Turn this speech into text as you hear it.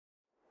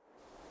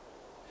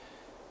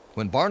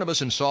When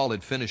Barnabas and Saul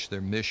had finished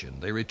their mission,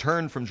 they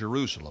returned from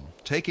Jerusalem,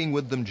 taking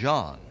with them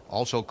John,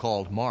 also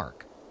called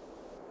Mark.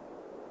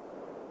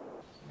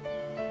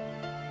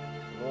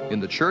 In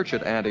the church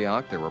at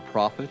Antioch there were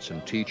prophets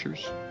and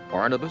teachers: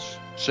 Barnabas,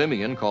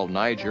 Simeon called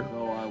Niger,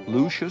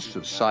 Lucius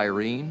of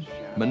Cyrene,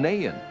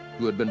 Manaen,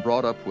 who had been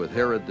brought up with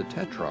Herod the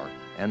Tetrarch,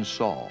 and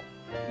Saul.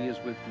 He is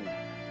with me.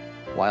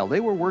 While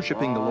they were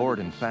worshiping the Lord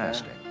and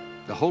fasting,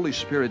 the Holy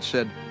Spirit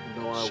said,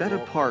 "Set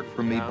apart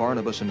from me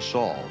Barnabas and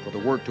Saul for the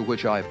work to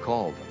which I have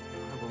called them."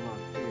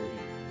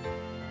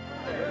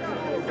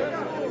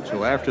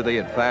 So after they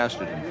had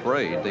fasted and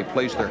prayed, they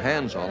placed their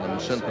hands on them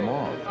and sent them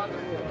off.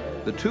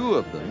 The two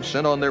of them,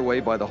 sent on their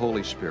way by the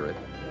Holy Spirit,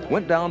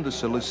 went down to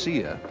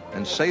Cilicia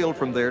and sailed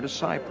from there to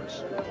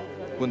Cyprus.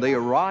 When they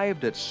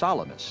arrived at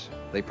Salamis,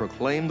 they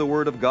proclaimed the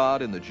word of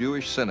God in the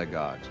Jewish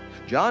synagogues.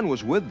 John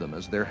was with them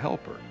as their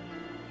helper.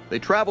 They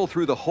traveled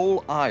through the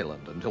whole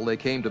island until they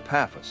came to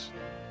Paphos.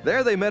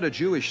 There they met a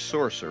Jewish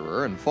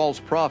sorcerer and false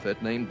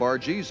prophet named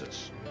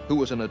Bar-Jesus, who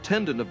was an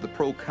attendant of the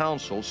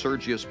proconsul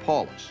Sergius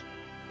Paulus.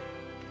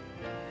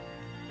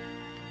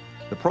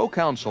 The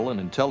proconsul, an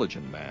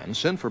intelligent man,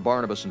 sent for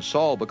Barnabas and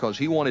Saul because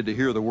he wanted to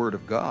hear the word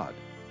of God.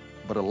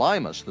 But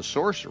Elymas, the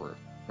sorcerer,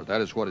 for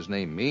that is what his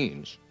name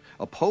means,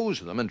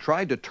 opposed them and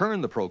tried to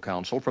turn the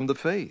proconsul from the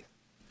faith.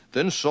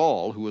 Then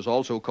Saul, who was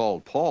also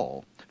called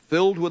Paul,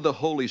 filled with the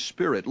Holy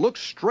Spirit, looked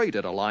straight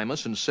at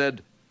Elymas and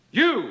said,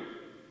 "You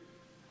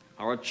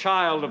are a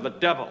child of the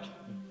devil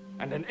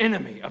and an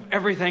enemy of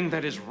everything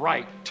that is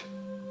right.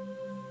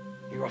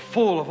 You are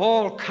full of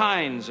all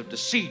kinds of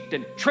deceit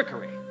and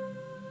trickery.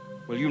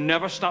 Will you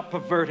never stop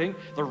perverting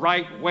the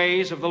right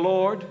ways of the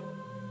Lord?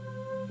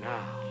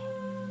 Now,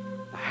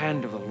 the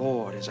hand of the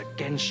Lord is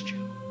against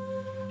you.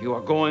 You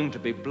are going to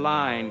be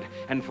blind,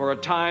 and for a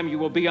time you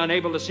will be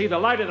unable to see the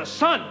light of the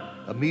sun."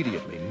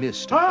 Immediately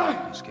mist and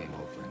darkness came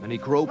over him, and he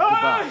groped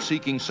about,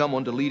 seeking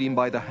someone to lead him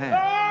by the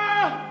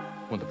hand.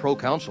 When the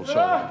proconsul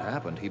saw what had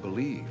happened, he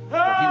believed,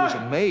 for he was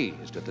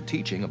amazed at the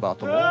teaching about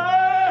the law.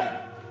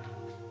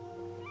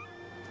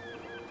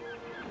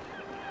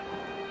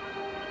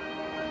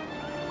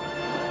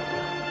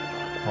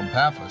 From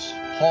Paphos,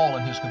 Paul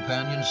and his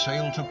companions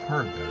sailed to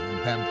Perga in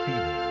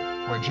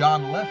Pamphylia, where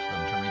John left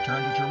them to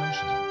return to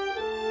Jerusalem.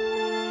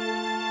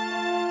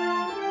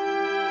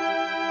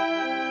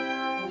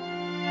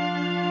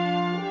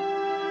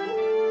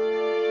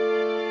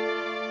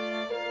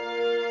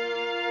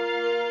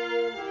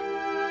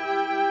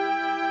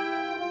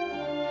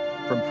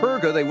 From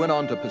Perga they went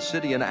on to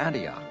Pisidian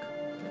Antioch.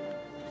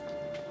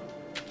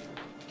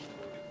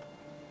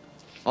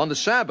 On the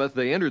Sabbath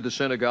they entered the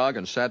synagogue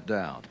and sat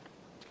down.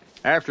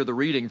 After the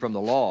reading from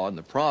the law and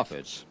the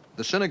prophets,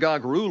 the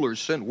synagogue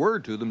rulers sent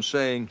word to them,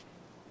 saying,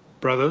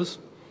 "Brothers,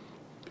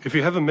 if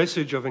you have a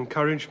message of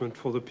encouragement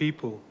for the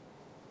people,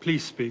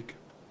 please speak."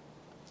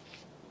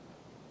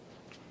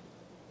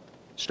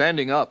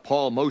 Standing up,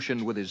 Paul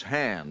motioned with his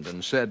hand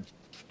and said,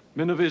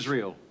 "Men of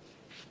Israel,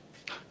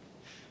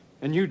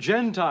 and you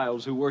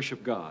Gentiles who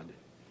worship God,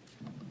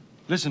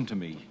 listen to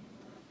me."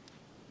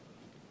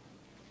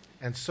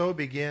 And so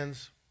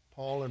begins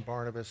Paul and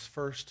Barnabas'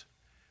 first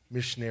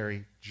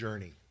missionary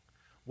journey.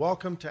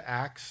 Welcome to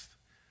Acts,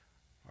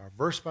 our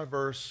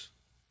verse-by-verse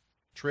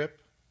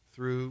trip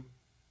through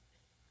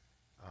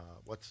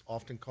what's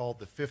often called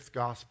the fifth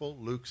gospel,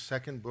 Luke's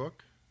second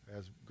book,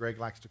 as Greg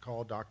likes to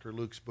call Dr.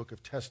 Luke's book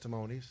of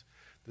testimonies,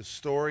 the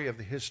story of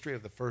the history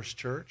of the first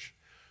church,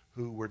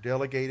 who were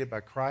delegated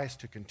by Christ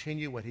to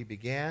continue what he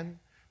began,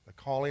 by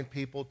calling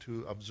people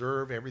to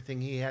observe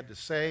everything he had to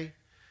say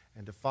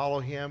and to follow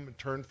him and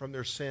turn from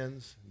their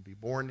sins and be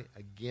born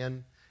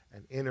again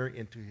and enter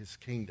into his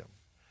kingdom.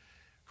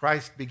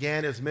 Christ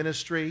began his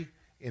ministry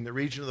in the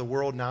region of the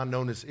world now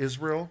known as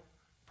Israel,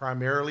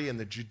 primarily in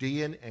the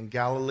Judean and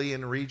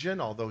Galilean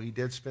region, although he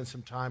did spend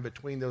some time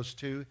between those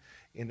two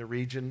in the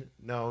region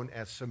known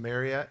as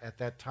Samaria at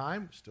that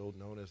time, still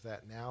known as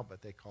that now,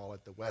 but they call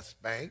it the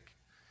West Bank.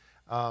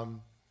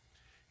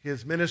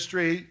 His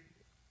ministry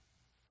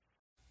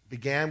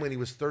began when he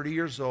was 30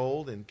 years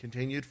old and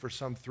continued for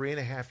some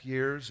 3.5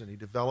 years, and he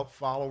developed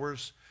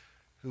followers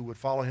who would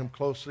follow him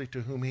closely,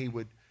 to whom he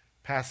would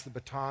pass the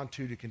baton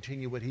to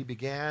continue what he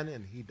began.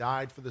 And he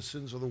died for the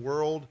sins of the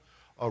world,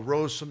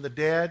 arose from the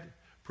dead,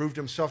 proved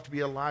himself to be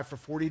alive for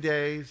 40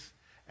 days,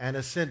 and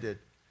ascended.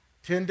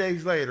 10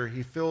 days later,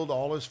 he filled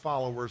all his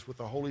followers with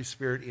the Holy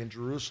Spirit in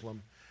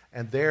Jerusalem,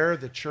 and there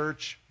the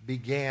church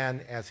began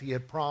as he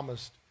had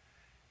promised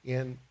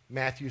in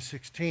Matthew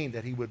 16,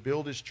 that he would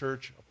build his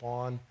church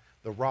upon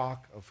the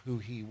rock of who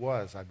he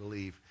was, I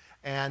believe.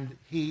 And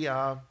he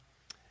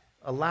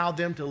allowed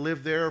them to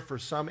live there for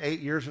some 8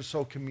 years or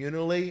so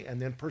communally,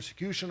 and then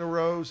persecution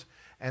arose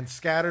and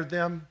scattered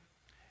them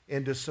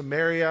into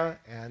Samaria,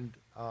 and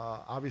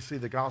obviously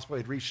the gospel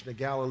had reached into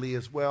Galilee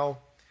as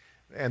well.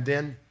 And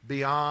then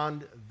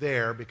beyond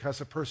there,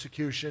 because of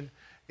persecution,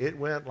 it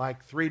went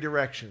like 3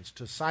 directions: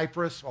 to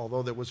Cyprus,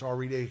 although there was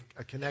already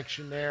a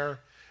connection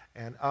there,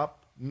 and up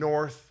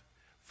north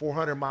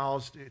 400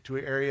 miles to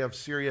an area of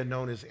Syria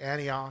known as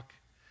Antioch,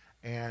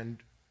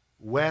 and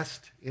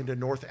west into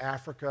North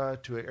Africa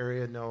to an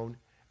area known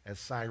as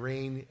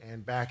Cyrene,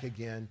 and back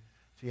again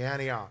to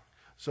Antioch.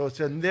 So it's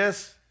in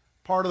this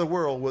part of the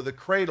world where the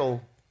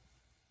cradle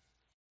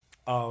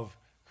of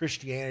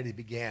Christianity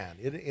began.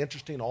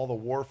 Interesting, all the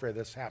warfare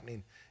that's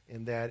happening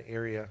in that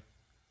area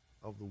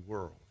of the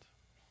world.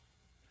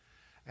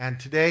 And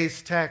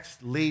today's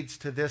text leads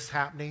to this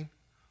happening.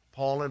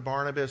 Paul and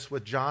Barnabas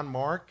with John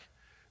Mark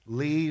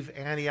leave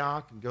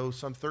Antioch and go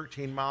some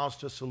 13 miles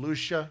to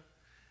Seleucia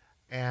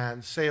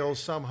and sail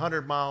some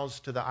 100 miles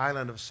to the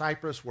island of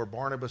Cyprus, where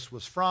Barnabas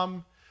was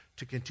from,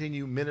 to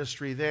continue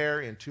ministry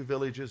there in 2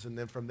 villages, and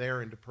then from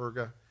there into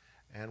Perga.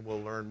 And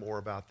we'll learn more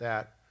about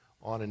that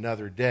on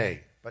another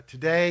day. But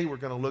today we're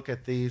going to look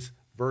at these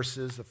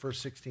verses, the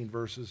first 16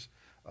 verses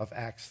of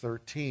Acts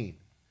 13.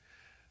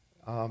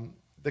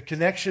 The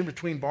connection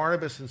between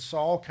Barnabas and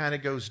Saul kind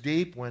of goes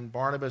deep when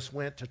Barnabas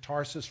went to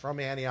Tarsus from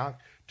Antioch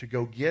to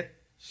go get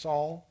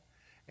Saul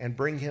and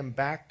bring him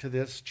back to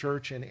this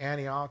church in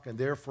Antioch. And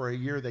there for a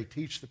year they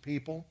teach the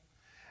people.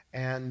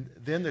 And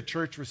then the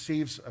church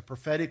receives a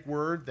prophetic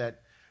word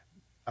that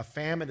a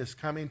famine is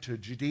coming to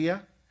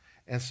Judea.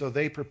 And so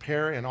they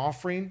prepare an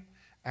offering.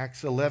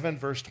 Acts 11,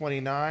 verse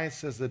 29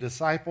 says, the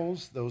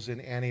disciples, those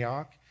in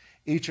Antioch,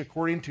 each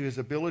according to his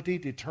ability,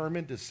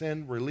 determined to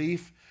send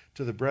relief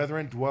to the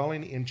brethren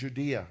dwelling in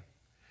Judea.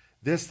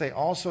 This they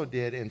also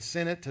did and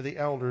sent it to the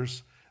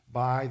elders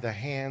by the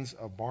hands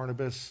of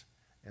Barnabas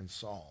and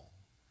Saul.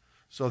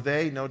 So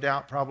they, no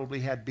doubt,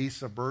 probably had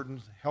beasts of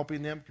burden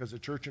helping them, because the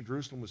church in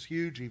Jerusalem was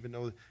huge, even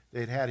though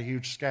they'd had a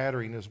huge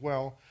scattering as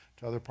well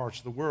to other parts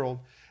of the world.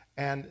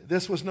 And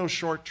this was no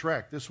short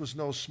trek. This was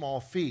no small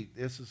feat.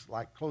 This is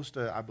like close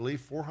to, I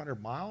believe,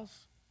 400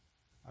 miles.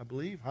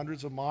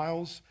 Hundreds of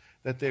miles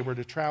that they were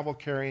to travel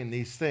carrying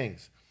these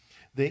things.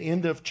 The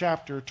end of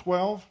chapter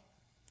 12,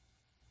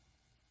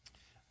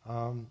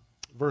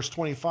 verse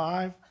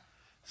 25,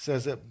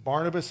 says that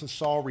Barnabas and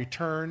Saul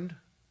returned,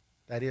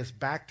 that is,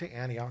 back to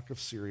Antioch of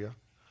Syria,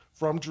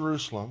 from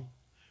Jerusalem,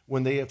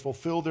 when they had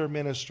fulfilled their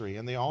ministry.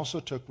 And they also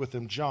took with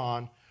them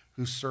John,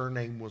 whose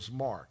surname was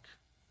Mark.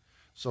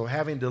 So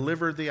having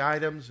delivered the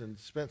items and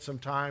spent some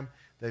time,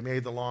 they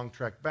made the long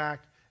trek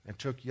back and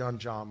took young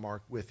John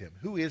Mark with him.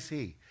 Who is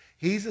he?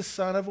 He's the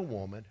son of a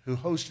woman who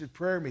hosted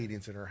prayer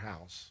meetings in her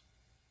house.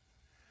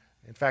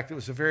 In fact, it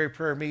was a very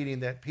prayer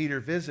meeting that Peter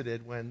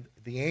visited when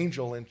the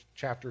angel in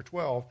chapter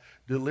 12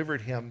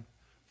 delivered him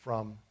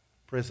from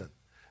prison.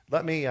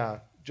 Let me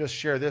just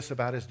share this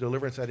about his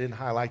deliverance. I didn't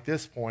highlight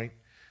this point.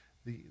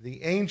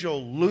 The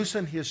angel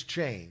loosened his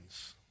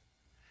chains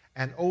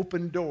and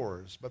opened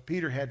doors, but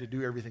Peter had to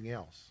do everything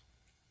else.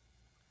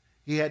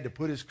 He had to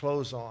put his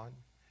clothes on.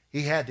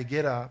 He had to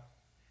get up.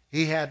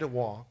 He had to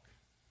walk.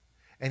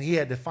 And he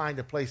had to find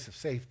a place of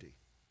safety.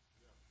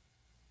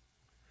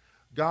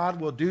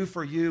 God will do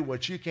for you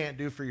what you can't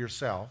do for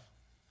yourself,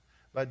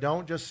 but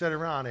don't just sit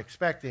around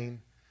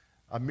expecting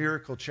a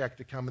miracle check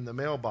to come in the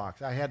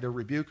mailbox. I had to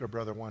rebuke a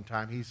brother one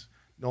time. He's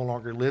no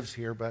longer lives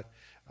here, but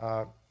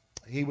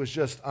he was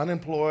just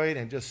unemployed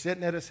and just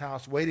sitting at his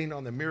house waiting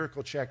on the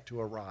miracle check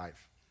to arrive.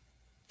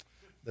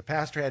 The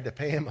pastor had to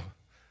pay him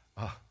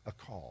a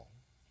call.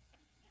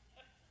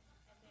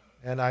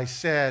 And I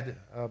said,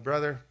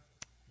 brother,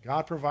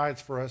 God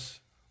provides for us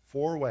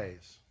 4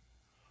 ways.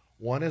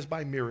 One is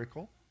by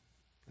miracle.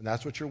 And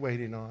that's what you're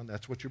waiting on.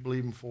 That's what you're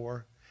believing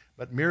for.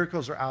 But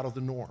miracles are out of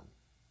the norm.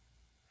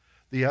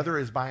 The other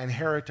is by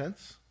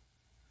inheritance,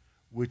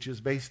 which is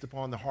based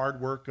upon the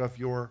hard work of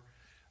your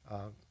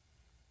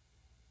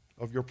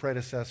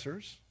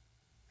predecessors.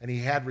 And he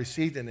had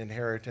received an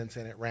inheritance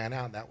and it ran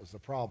out. That was the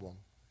problem.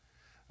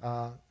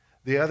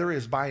 The other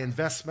is by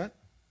investment.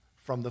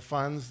 From the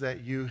funds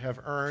that you have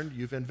earned,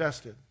 you've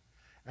invested.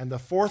 And the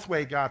 4th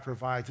way God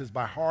provides is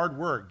by hard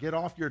work. Get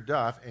off your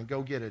duff and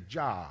go get a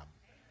job.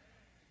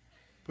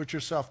 Put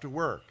yourself to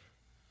work.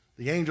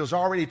 The angel's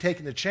already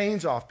taken the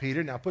chains off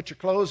Peter. Now put your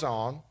clothes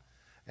on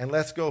and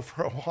let's go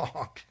for a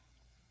walk.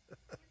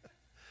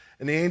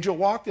 And the angel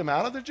walked him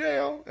out of the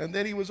jail, and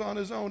then he was on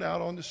his own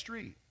out on the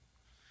street.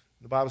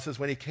 The Bible says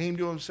when he came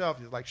to himself,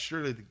 he's like,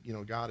 surely,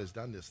 God has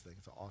done this thing.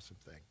 It's an awesome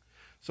thing.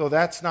 So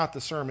that's not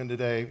the sermon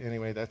today.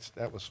 Anyway,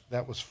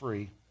 that was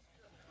free.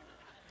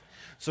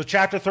 So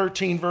chapter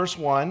 13, verse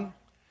 1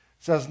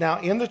 says, now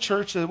in the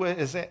church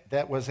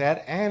that was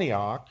at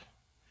Antioch,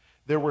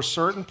 there were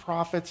certain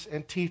prophets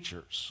and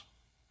teachers.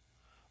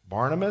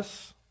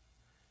 Barnabas,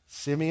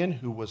 Simeon,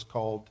 who was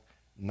called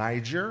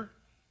Niger,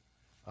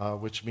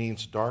 which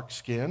means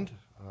dark-skinned.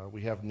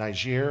 We have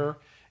Niger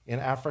in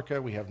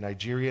Africa. We have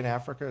Nigeria in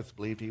Africa. It's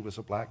believed he was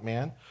a black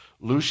man.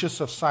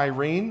 Lucius of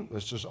Cyrene,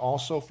 which is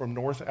also from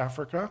North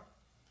Africa.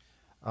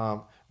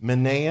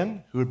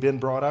 Manaen, who had been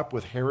brought up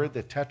with Herod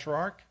the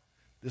Tetrarch.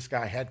 This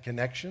guy had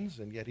connections,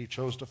 and yet he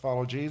chose to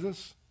follow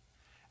Jesus.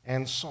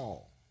 And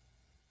Saul.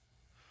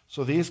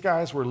 So these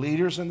guys were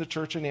leaders in the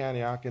church in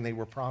Antioch, and they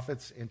were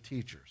prophets and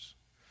teachers.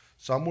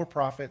 Some were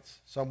prophets,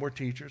 some were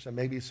teachers, and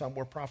maybe some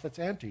were prophets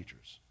and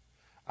teachers.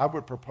 I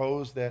would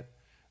propose that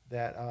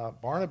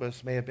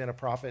Barnabas may have been a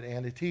prophet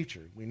and a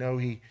teacher. We know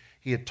he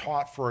had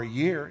taught for a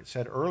year, it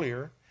said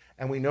earlier,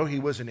 And we know he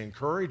was an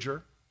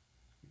encourager.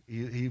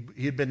 He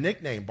had been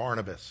nicknamed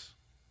Barnabas.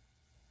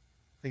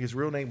 I think his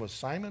real name was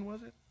Simon,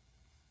 was it?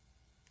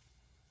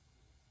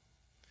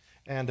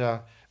 And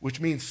which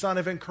means son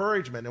of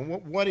encouragement. And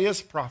what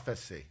is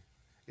prophecy?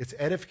 It's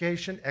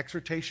edification,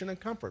 exhortation, and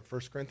comfort.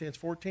 1 Corinthians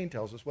 14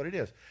 tells us what it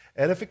is.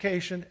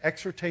 Edification,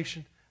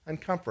 exhortation, and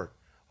comfort.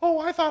 Oh,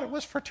 I thought it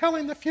was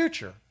foretelling the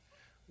future.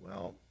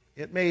 Well,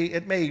 it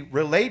may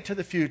relate to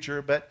the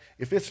future, but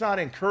if it's not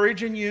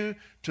encouraging you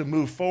to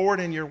move forward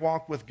in your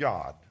walk with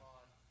God,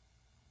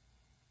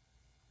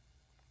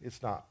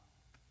 it's not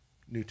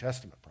New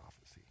Testament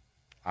prophecy,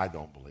 I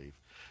don't believe.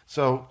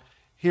 So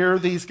here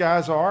these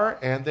guys are,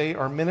 and they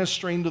are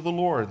ministering to the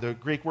Lord. The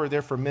Greek word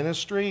there for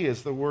ministry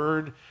is a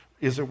word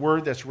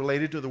that's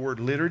related to the word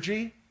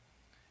liturgy.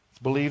 It's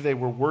believed they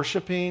were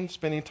worshiping,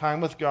 spending time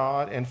with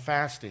God, and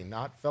fasting,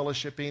 not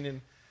fellowshipping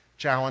and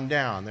chowing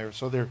down.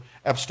 So they're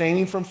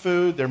abstaining from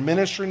food, they're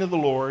ministering to the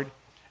Lord,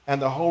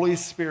 and the Holy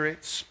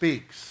Spirit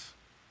speaks.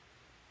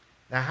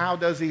 Now, how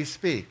does he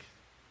speak?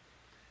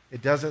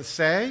 It doesn't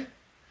say,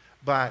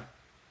 but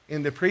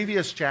in the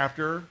previous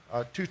chapter,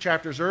 2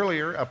 chapters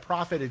earlier, a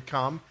prophet had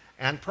come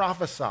and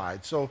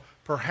prophesied. So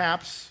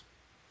perhaps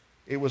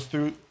it was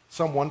through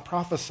someone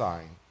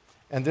prophesying.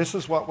 And this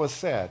is what was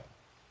said.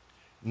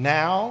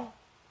 Now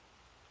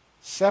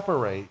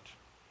separate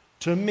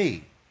to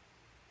me,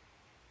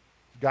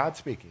 God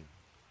speaking,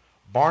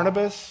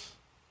 Barnabas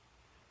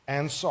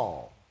and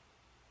Saul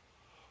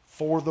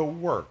for the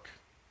work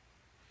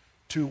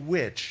to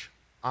which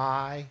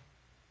I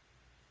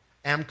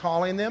am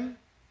calling them?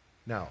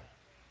 No.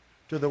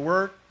 To the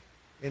work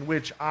in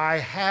which I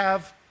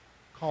have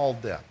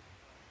called them.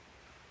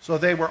 So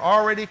they were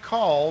already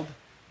called,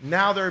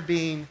 now they're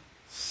being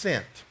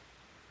sent.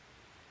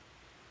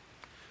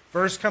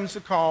 First comes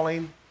the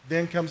calling,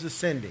 then comes the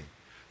sending.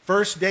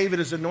 First, David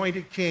is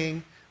anointed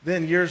king,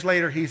 then years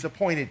later he's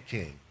appointed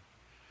king.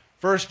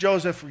 First,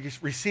 Joseph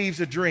receives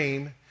a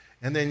dream,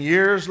 and then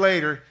years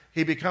later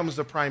he becomes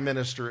the prime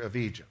minister of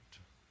Egypt.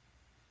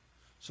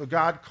 So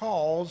God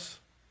calls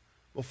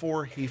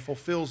before he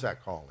fulfills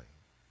that calling.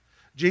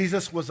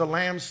 Jesus was a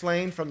lamb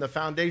slain from the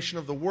foundation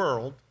of the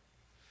world,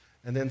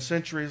 and then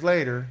centuries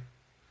later,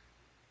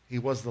 he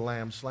was the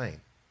lamb slain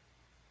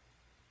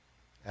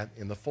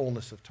in the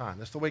fullness of time.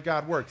 That's the way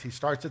God works. He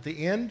starts at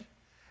the end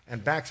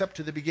and backs up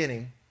to the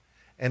beginning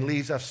and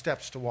leaves us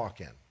steps to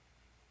walk in.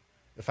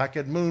 If I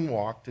could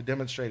moonwalk to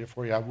demonstrate it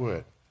for you, I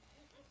would.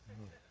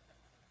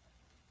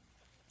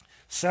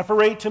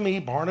 Separate to me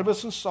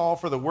Barnabas and Saul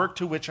for the work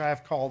to which I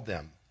have called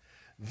them.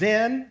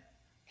 Then,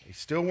 they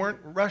still weren't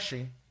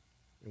rushing.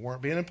 They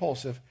weren't being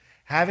impulsive.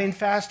 Having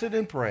fasted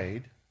and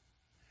prayed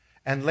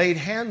and laid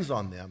hands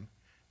on them,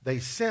 they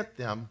sent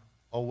them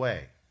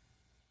away.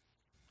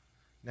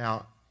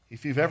 Now,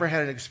 if you've ever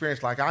had an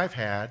experience like I've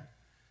had,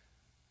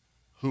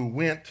 who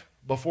went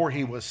before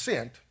he was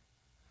sent,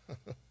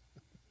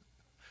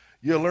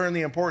 you'll learn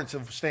the importance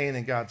of staying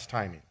in God's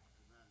timing.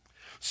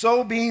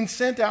 So being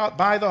sent out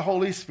by the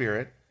Holy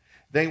Spirit,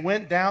 they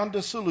went down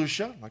to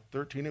Seleucia, like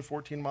 13 or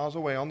 14 miles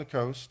away on the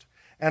coast,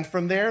 and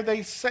from there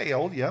they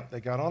sailed,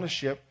 they got on a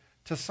ship,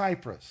 to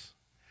Cyprus.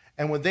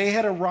 And when they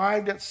had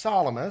arrived at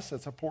Salamis,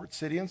 that's a port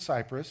city in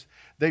Cyprus,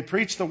 they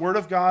preached the word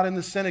of God in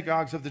the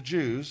synagogues of the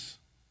Jews.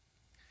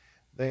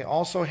 They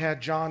also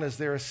had John as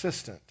their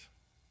assistant.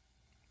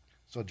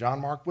 So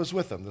John Mark was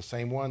with them, the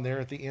same one there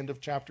at the end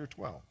of chapter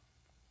 12.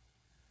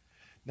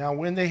 Now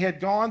when they had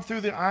gone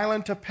through the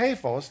island to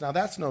Paphos, now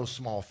that's no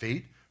small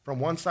feat, from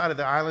one side of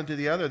the island to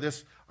the other.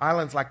 This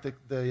island's like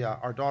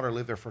our daughter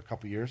lived there for a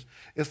couple years.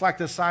 It's like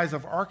the size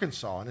of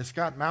Arkansas, and it's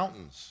got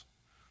mountains.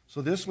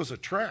 So this was a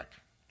trek.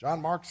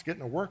 John Mark's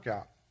getting a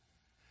workout.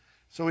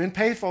 So in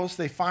Paphos,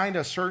 they find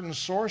a certain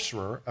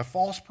sorcerer, a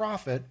false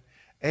prophet,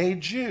 a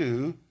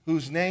Jew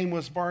whose name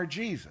was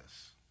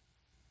Bar-Jesus.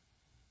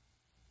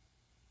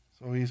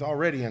 So he's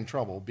already in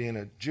trouble, being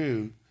a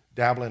Jew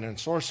dabbling in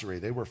sorcery.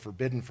 They were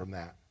forbidden from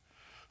that.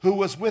 Who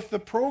was with the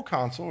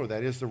proconsul, or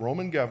that is the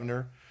Roman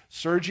governor,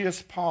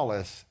 Sergius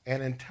Paulus,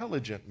 an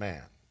intelligent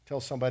man.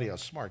 Tell somebody, a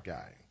smart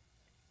guy.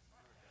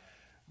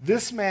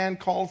 This man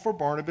called for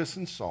Barnabas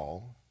and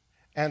Saul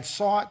and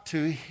sought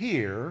to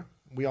hear,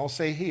 we all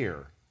say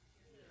hear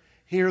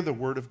the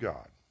word of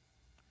God.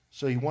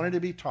 So he wanted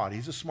to be taught.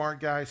 He's a smart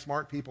guy.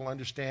 Smart people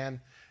understand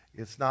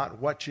it's not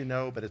what you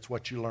know, but it's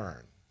what you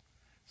learn.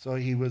 So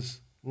he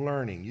was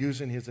learning,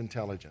 using his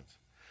intelligence.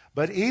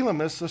 But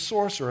Elymas, the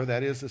sorcerer,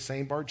 that is the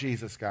same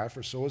Bar-Jesus guy,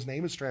 for so his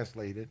name is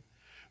translated,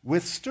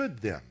 withstood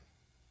them.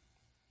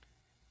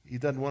 He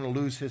doesn't want to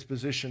lose his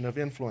position of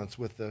influence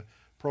with the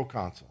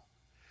proconsul,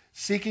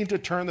 seeking to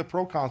turn the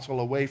proconsul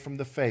away from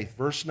the faith.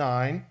 Verse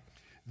 9,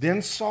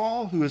 then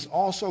Saul, who is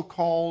also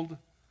called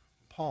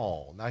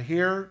Paul. Now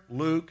here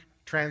Luke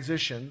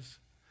transitions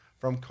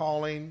from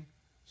calling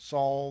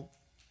Saul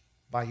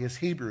by his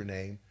Hebrew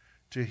name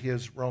to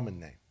his Roman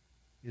name,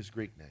 his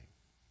Greek name.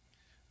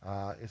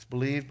 It's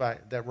believed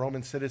that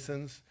Roman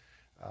citizens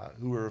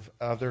who were of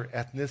other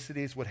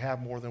ethnicities would have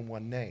more than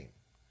one name.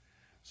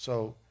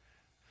 So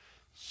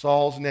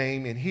Saul's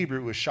name in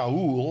Hebrew was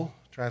Shaul,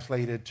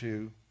 translated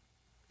to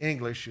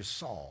English is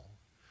Saul.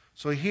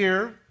 So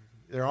here,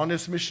 they're on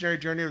this missionary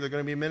journey. They're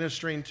going to be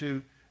ministering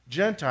to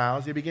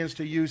Gentiles. He begins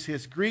to use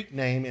his Greek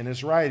name in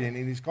his writing,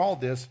 and he's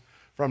called this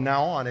from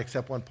now on,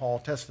 except when Paul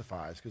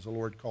testifies, because the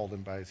Lord called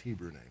him by his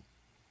Hebrew name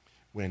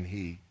when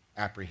he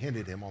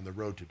apprehended him on the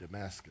road to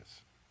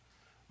Damascus.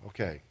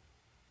 Okay.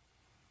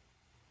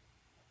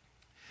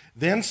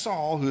 Then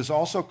Saul, who is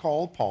also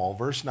called Paul,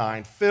 verse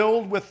 9,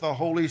 filled with the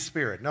Holy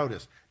Spirit.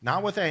 Notice,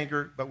 not with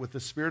anger, but with the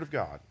Spirit of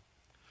God,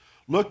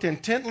 looked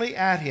intently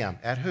at him.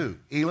 At who?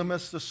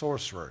 Elymas the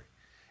sorcerer.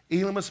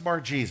 Elymas Bar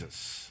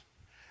Jesus.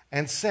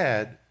 And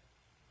said,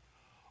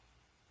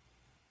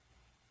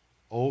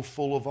 O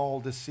full of all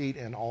deceit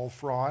and all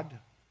fraud,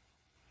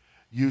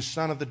 you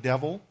son of the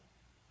devil,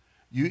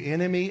 you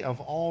enemy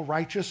of all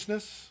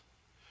righteousness,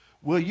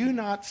 will you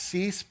not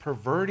cease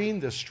perverting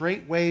the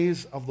straight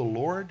ways of the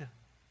Lord?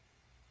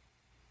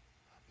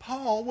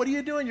 Paul, what are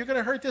you doing? You're going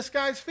to hurt this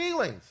guy's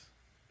feelings.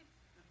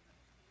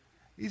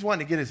 He's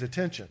wanting to get his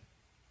attention,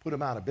 put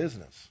him out of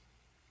business.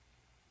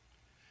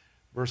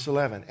 Verse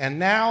 11, and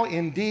now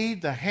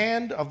indeed the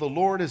hand of the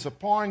Lord is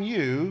upon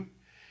you,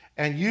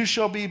 and you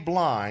shall be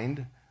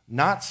blind,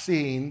 not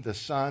seeing the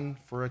sun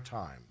for a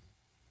time.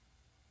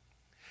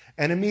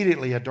 And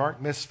immediately a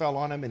dark mist fell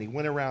on him, and he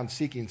went around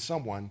seeking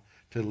someone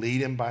to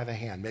lead him by the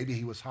hand. Maybe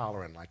he was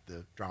hollering like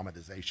the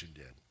dramatization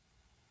did.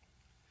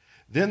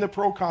 Then the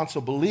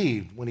proconsul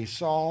believed when he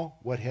saw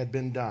what had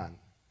been done,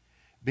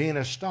 being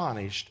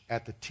astonished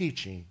at the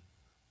teaching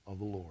of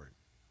the Lord.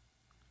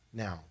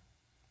 Now,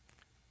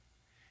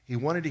 he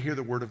wanted to hear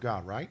the word of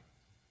God, right?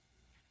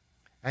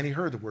 And he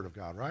heard the word of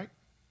God, right?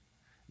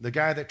 The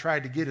guy that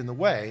tried to get in the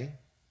way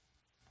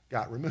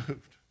got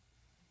removed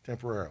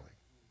temporarily.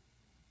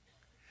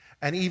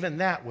 And even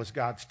that was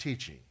God's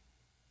teaching.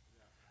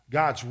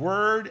 God's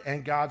word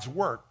and God's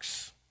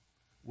works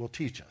will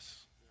teach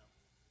us.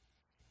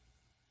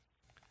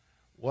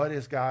 What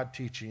is God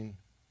teaching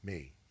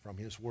me from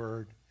his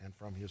word and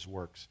from his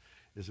works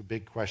is a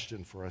big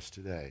question for us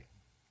today.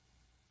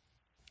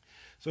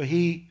 So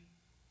he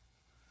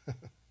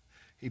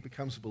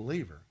becomes a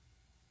believer,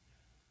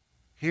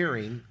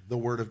 hearing the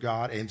word of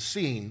God and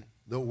seeing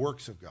the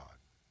works of God.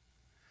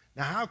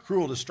 Now, how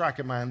cruel to strike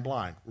a man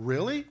blind?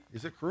 Really?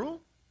 Is it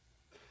cruel?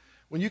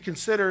 When you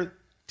consider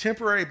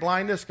temporary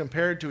blindness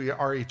compared to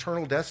our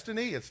eternal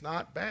destiny, it's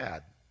not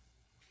bad.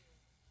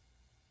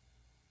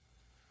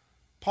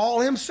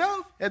 Paul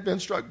himself had been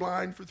struck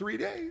blind for 3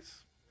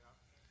 days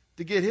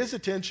to get his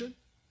attention.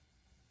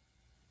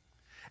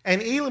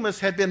 And Elymas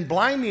had been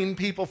blinding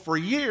people for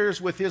years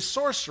with his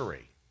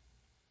sorcery.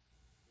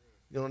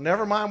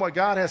 Never mind what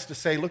God has to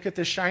say. Look at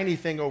this shiny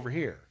thing over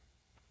here.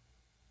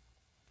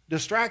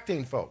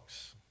 Distracting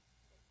folks.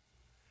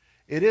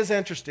 It is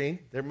interesting.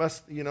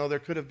 There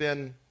could have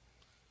been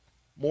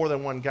more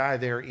than one guy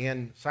there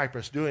in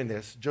Cyprus doing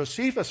this.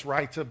 Josephus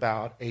writes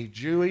about a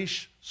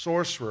Jewish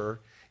sorcerer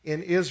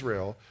in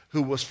Israel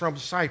who was from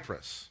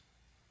Cyprus.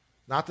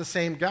 Not the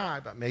same guy,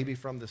 but maybe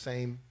from the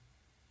same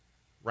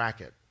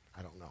racket.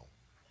 I don't know.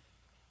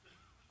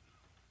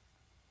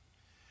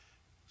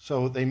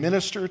 So they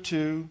minister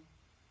to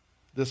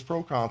this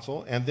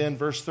proconsul, and then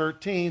verse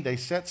 13, they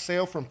set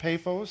sail from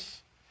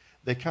Paphos.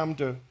 They come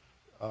to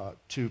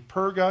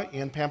Perga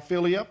in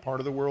Pamphylia, part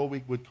of the world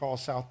we would call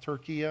South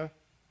Turkey.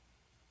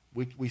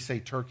 We say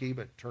Turkey,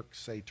 but Turks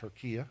say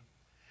Turkey.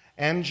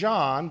 And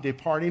John,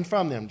 departing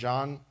from them,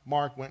 John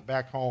Mark went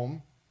back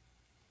home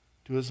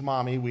to his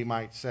mommy, we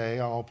might say.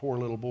 Oh, poor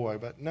little boy.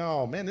 But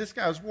no, man, this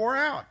guy was wore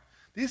out.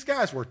 These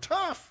guys were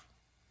tough.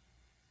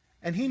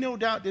 And he no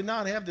doubt did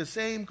not have the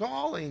same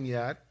calling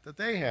yet that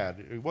they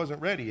had. He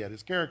wasn't ready yet.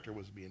 His character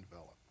was being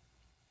developed.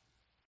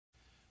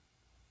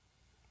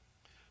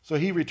 So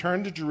he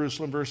returned to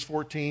Jerusalem, verse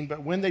 14.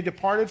 But when they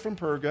departed from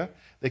Perga,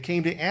 they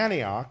came to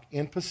Antioch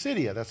in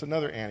Pisidia. That's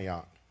another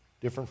Antioch,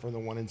 different from the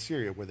one in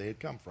Syria where they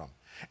had come from.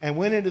 And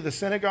went into the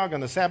synagogue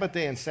on the Sabbath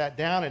day and sat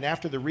down. And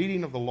after the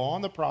reading of the law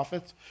and the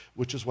prophets,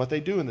 which is what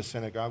they do in the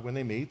synagogue when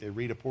they meet, they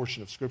read a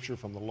portion of Scripture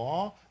from the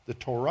law, the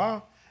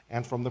Torah,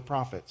 and from the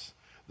prophets.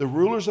 The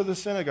rulers of the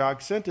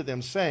synagogue sent to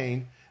them,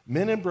 saying,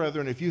 Men and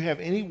brethren, if you have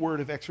any word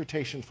of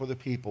exhortation for the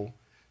people,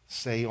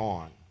 say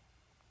on.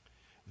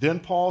 Then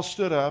Paul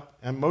stood up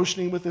and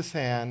motioning with his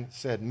hand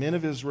said, Men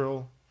of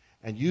Israel,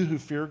 and you who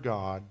fear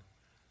God,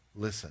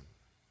 listen.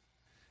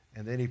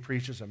 And then he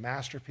preaches a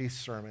masterpiece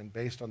sermon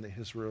based on the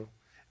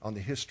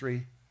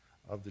history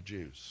of the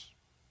Jews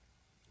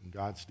and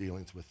God's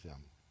dealings with them.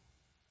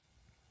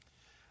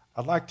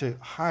 I'd like to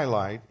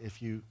highlight,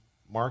 if you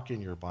mark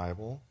in your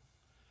Bible,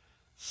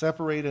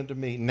 separate unto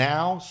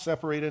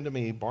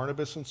me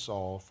Barnabas and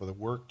Saul for the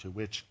work to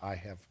which I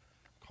have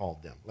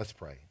called them. Let's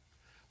pray.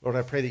 Lord,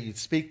 I pray that you'd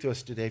speak to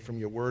us today from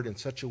your word in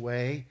such a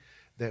way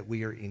that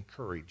we are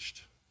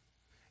encouraged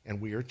and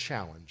we are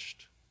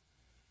challenged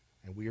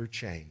and we are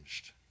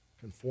changed,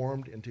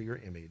 conformed into your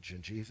image.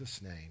 In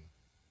Jesus' name,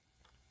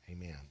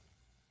 amen.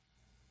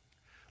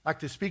 I'd like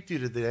to speak to you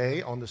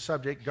today on the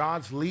subject,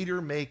 God's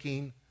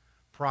leader-making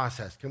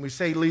process. Can we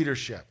say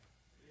leadership?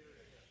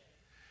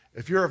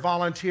 If you're a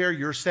volunteer,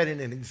 you're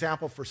setting an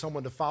example for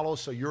someone to follow,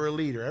 so you're a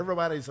leader.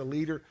 Everybody's a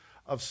leader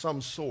of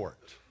some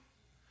sort.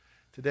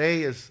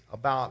 Today is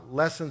about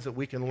lessons that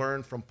we can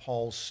learn from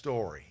Paul's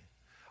story.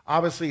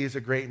 Obviously, he's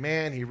a great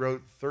man. He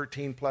wrote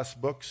 13 plus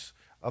books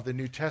of the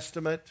New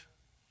Testament,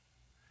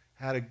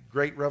 had a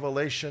great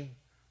revelation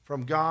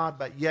from God,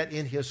 but yet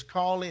in his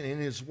calling, in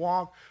his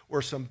walk,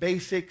 were some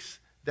basics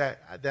that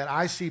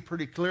I see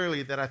pretty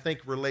clearly that I think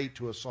relate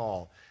to us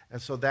all.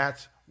 And so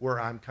that's where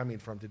I'm coming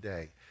from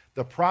today.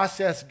 The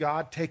process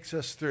God takes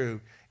us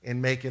through in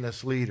making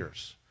us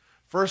leaders.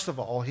 First of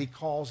all, he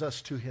calls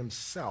us to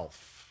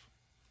himself.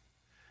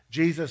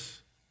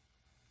 Jesus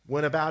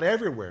went about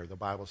everywhere, the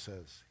Bible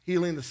says,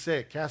 healing the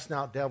sick, casting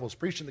out devils,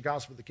 preaching the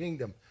gospel of the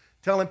kingdom,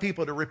 telling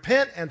people to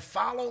repent and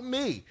follow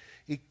me.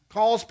 He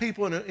calls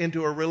people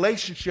into a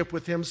relationship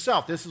with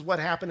himself. This is what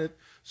happened at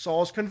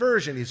Saul's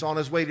conversion. He's on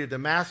his way to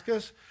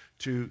Damascus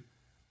to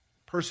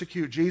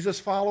persecute Jesus'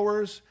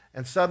 followers,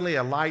 and suddenly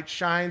a light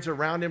shines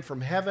around him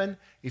from heaven.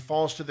 He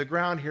falls to the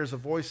ground, hears a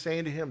voice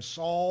saying to him,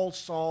 Saul,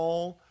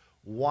 Saul,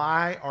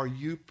 why are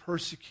you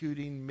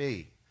persecuting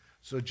me?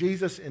 So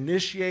Jesus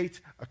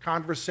initiates a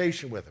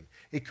conversation with him.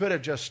 He could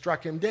have just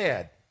struck him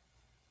dead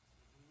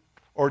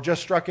or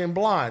just struck him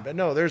blind. But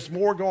no, there's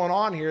more going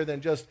on here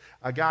than just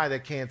a guy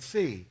that can't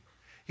see.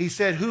 He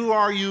said, who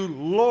are you,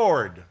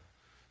 Lord?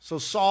 So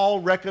Saul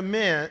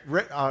recognizes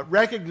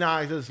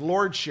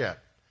lordship,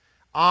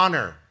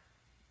 honor.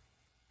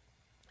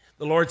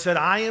 The Lord said,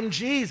 I am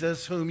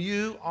Jesus whom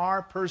you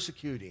are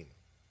persecuting.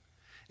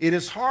 It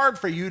is hard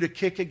for you to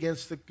kick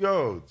against the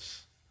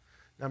goads.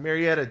 Now,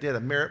 Marietta did a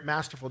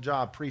masterful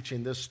job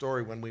preaching this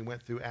story when we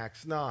went through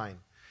Acts 9.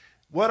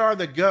 What are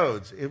the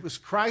goads? It was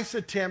Christ's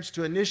attempts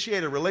to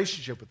initiate a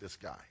relationship with this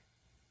guy.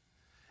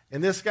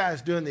 And this guy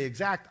is doing the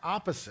exact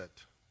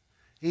opposite.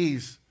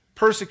 He's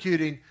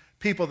persecuting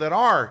people that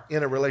are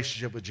in a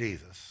relationship with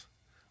Jesus.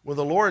 When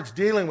the Lord's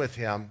dealing with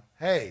him,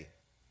 hey,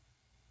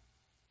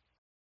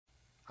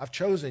 I've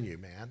chosen you,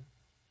 man.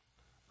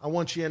 I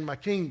want you in my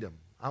kingdom.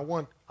 I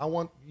want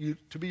you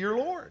to be your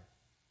Lord.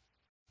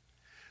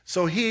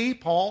 So he,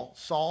 Paul,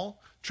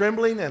 Saul,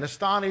 trembling and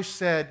astonished,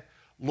 said,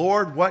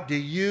 Lord, what do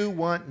you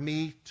want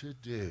me to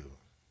do?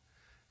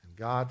 And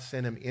God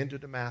sent him into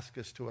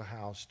Damascus to a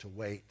house to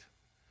wait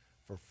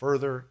for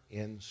further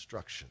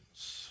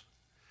instructions.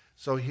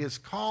 So his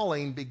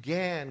calling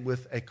began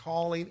with a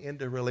calling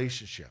into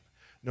relationship.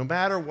 No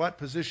matter what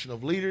position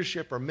of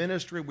leadership or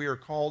ministry we are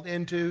called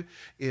into,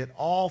 it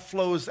all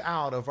flows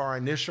out of our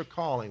initial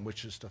calling,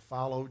 which is to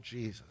follow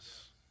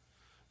Jesus.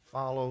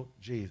 Follow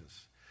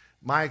Jesus.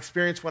 My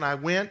experience when I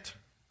went,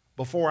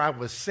 before I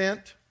was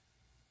sent,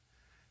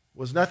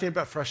 was nothing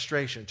but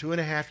frustration.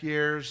 2.5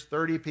 years,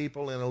 30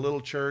 people in a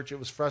little church. It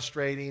was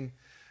frustrating.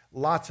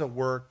 Lots of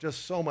work,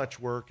 just so much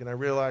work. And I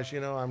realized,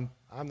 I'm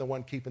the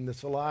one keeping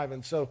this alive.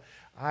 And so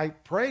I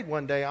prayed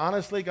one day,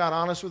 honestly, got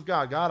honest with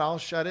God. God, I'll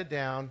shut it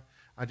down.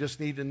 I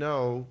just need to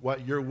know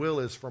what your will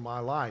is for my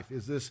life.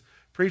 Is this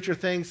preacher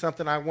thing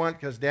something I want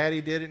because Daddy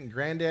did it and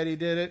Granddaddy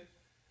did it?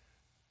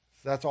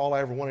 So that's all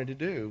I ever wanted to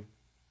do.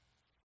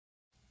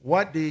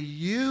 What do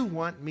you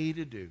want me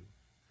to do?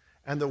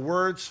 And the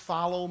words,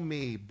 follow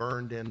me,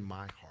 burned in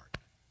my heart.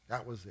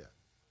 That was it.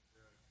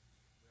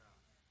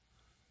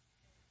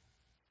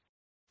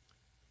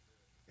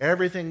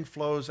 Everything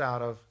flows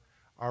out of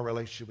our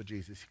relationship with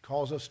Jesus. He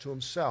calls us to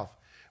himself.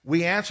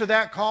 We answer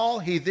that call.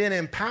 He then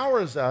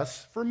empowers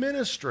us for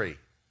ministry.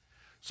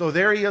 So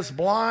there he is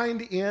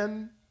blind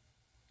in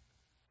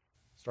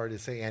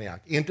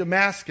Antioch, in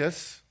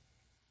Damascus,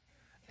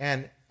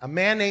 and a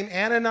man named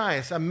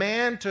Ananias, a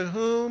man to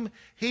whom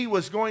he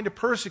was going to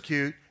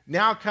persecute,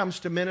 now comes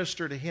to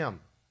minister to him.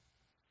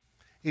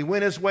 He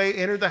went his way,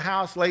 entered the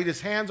house, laid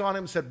his hands on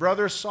him, and said,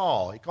 Brother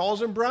Saul. He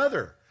calls him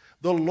brother.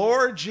 The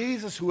Lord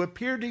Jesus, who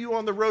appeared to you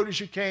on the road as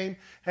you came,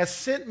 has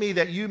sent me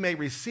that you may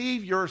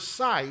receive your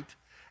sight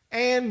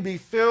and be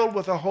filled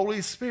with the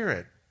Holy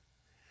Spirit.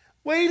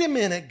 Wait a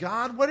minute,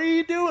 God, what are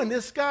you doing?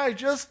 This guy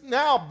just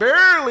now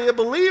barely a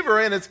believer,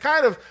 and it's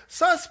kind of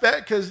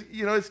suspect because,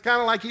 it's kind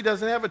of like he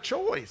doesn't have a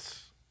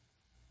choice.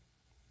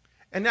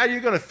 And now you're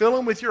going to fill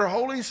him with your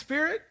Holy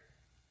Spirit?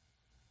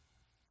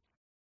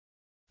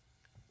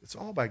 It's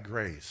all by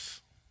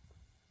grace.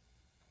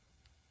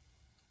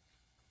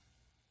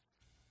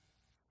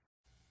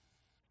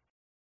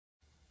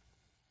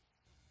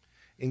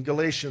 In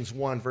Galatians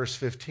 1, verse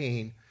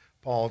 15,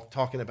 Paul,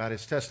 talking about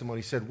his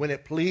testimony, said, when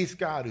it pleased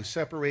God who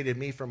separated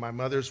me from my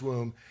mother's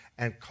womb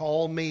and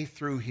called me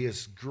through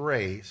his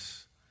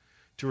grace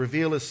to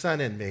reveal his Son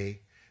in me,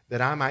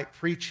 that I might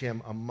preach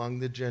him among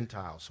the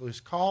Gentiles. So his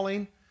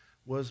calling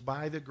was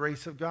by the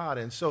grace of God.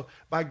 And so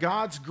by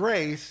God's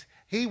grace,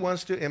 he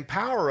wants to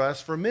empower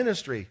us for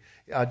ministry.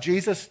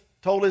 Jesus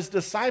told his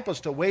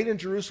disciples to wait in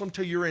Jerusalem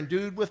till you're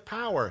endued with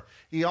power.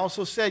 He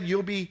also said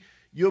you'll be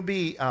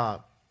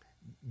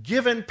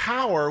given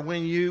power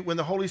when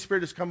the Holy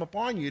Spirit has come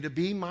upon you to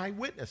be my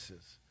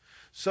witnesses.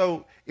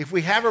 So if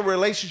we have a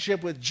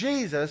relationship with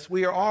Jesus,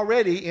 we are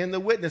already in the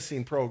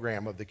witnessing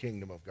program of the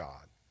kingdom of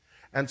God.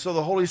 And so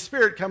the Holy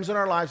Spirit comes in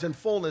our lives in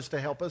fullness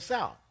to help us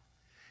out.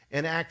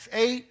 In Acts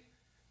 8,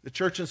 the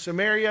church in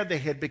Samaria, they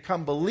had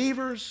become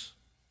believers,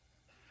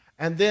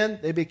 and then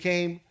they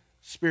became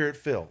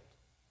Spirit-filled.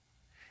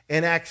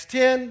 In Acts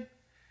 10,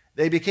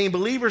 they became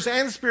believers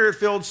and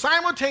Spirit-filled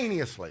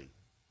simultaneously.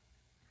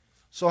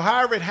 So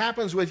however it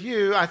happens with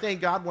you, I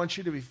think God wants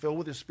you to be filled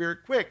with His Spirit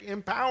quick,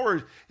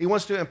 empowered. He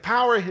wants to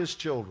empower His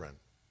children.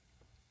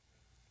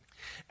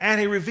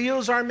 And He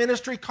reveals our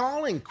ministry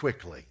calling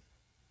quickly.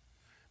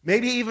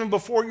 Maybe even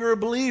before you're a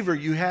believer,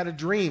 you had a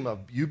dream of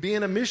you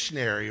being a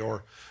missionary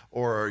or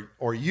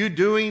you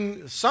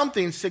doing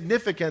something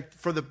significant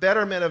for the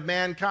betterment of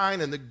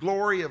mankind and the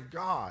glory of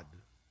God.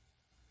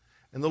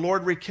 And the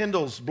Lord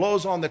rekindles,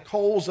 blows on the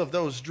coals of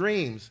those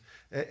dreams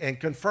and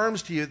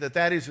confirms to you that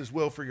that is His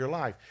will for your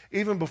life,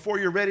 even before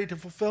you're ready to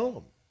fulfill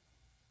them.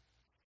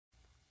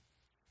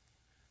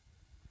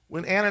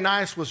 When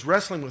Ananias was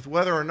wrestling with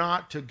whether or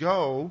not to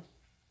go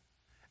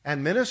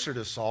and minister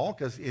to Saul,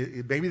 because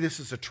maybe this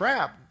is a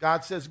trap,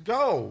 God says,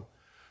 go,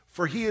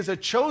 for he is a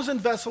chosen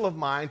vessel of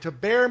mine to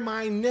bear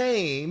my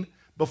name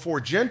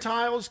before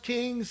Gentiles,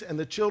 kings, and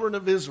the children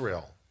of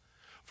Israel.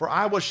 For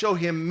I will show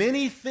him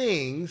many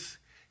things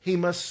he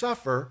must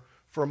suffer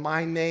for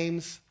my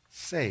name's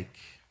sake.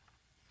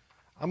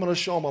 I'm going to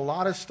show him a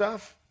lot of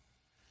stuff,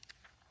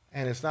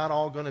 and it's not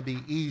all going to be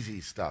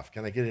easy stuff.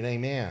 Can I get an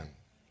amen?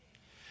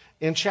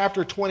 In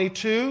chapter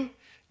 22,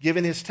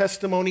 giving his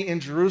testimony in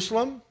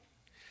Jerusalem,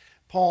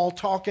 Paul,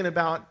 talking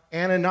about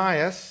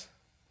Ananias,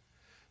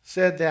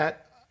 said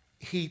that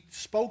he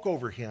spoke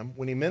over him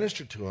when he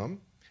ministered to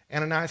him.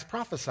 Ananias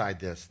prophesied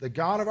this: the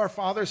God of our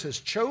fathers has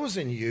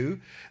chosen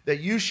you that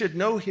you should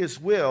know his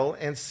will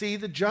and see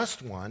the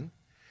just one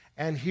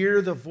and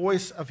hear the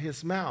voice of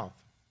his mouth.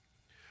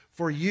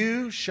 For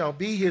you shall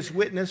be his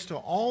witness to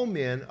all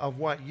men of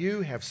what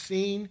you have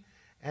seen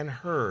and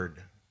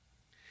heard.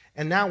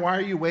 And now why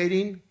are you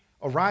waiting?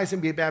 Arise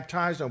and be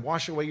baptized and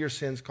wash away your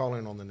sins,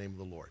 calling on the name of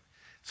the Lord.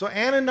 So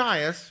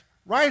Ananias,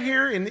 right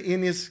here in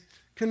his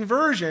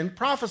conversion,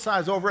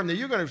 prophesies over him that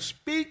you're going to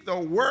speak the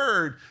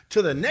word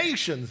to the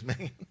nations,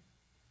 man.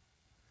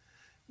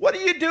 What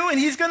are you doing?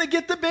 He's going to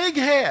get the big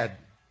head.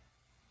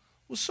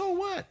 Well, so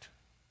what?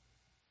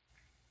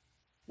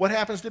 What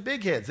happens to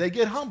big heads? They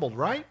get humbled,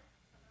 right?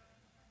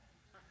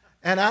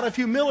 And out of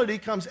humility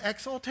comes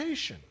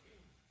exaltation.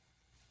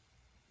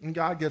 And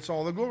God gets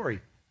all the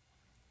glory.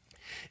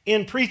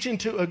 In preaching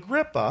to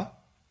Agrippa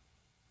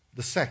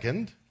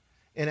II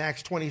in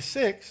Acts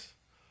 26,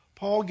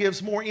 Paul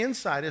gives more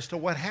insight as to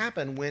what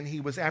happened when he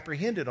was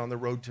apprehended on the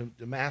road to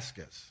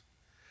Damascus.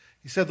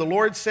 He said, the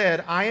Lord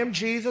said, I am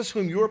Jesus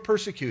whom you are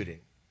persecuting.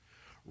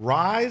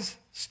 Rise,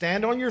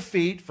 stand on your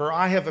feet, for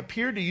I have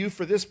appeared to you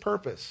for this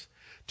purpose,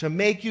 to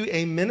make you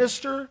a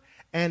minister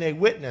and a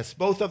witness,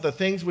 both of the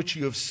things which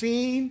you have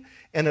seen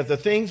and of the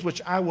things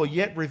which I will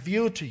yet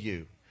reveal to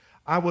you.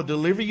 I will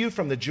deliver you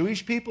from the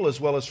Jewish people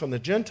as well as from the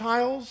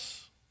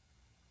Gentiles,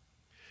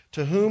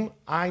 to whom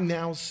I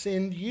now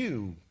send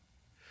you,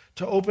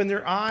 to open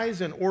their eyes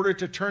in order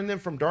to turn them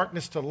from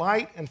darkness to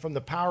light and from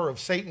the power of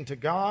Satan to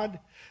God,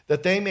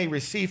 that they may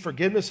receive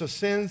forgiveness of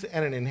sins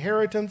and an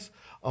inheritance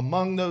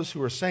among those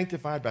who are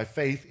sanctified by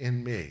faith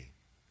in me.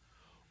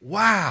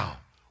 Wow,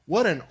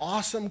 what an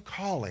awesome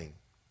calling.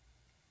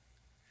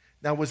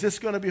 Now, was this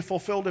going to be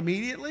fulfilled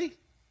immediately?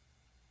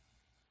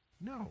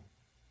 No.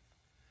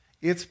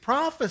 It's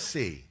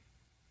prophecy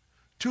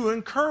to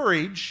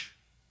encourage,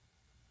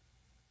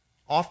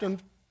 often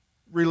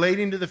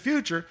relating to the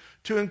future,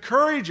 to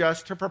encourage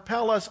us, to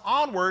propel us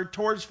onward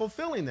towards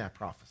fulfilling that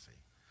prophecy.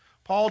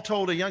 Paul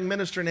told a young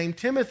minister named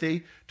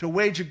Timothy to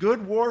wage a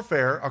good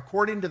warfare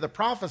according to the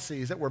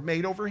prophecies that were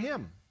made over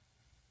him.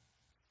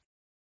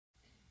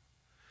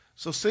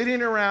 So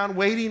sitting around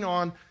waiting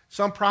on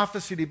some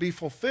prophecy to be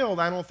fulfilled,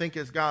 I don't think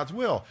is God's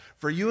will.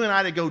 For you and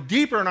I to go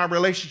deeper in our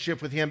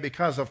relationship with him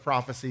because of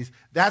prophecies,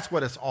 that's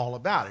what it's all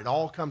about. It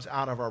all comes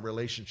out of our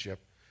relationship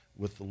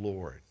with the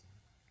Lord.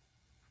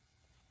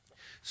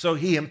 So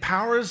he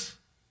empowers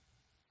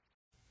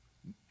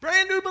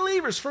brand new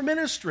believers for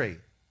ministry.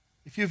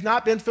 If you've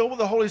not been filled with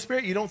the Holy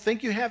Spirit, you don't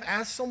think you have,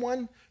 ask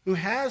someone who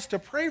has to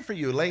pray for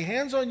you. Lay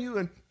hands on you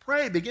and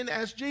pray. Begin to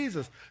ask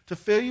Jesus to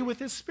fill you with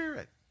his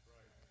Spirit.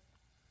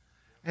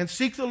 And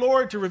seek the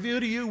Lord to reveal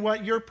to you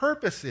what your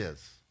purpose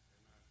is.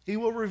 He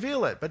will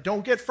reveal it, but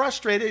don't get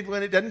frustrated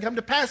when it doesn't come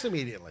to pass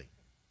immediately.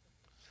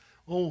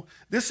 Well,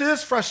 this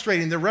is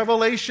frustrating. The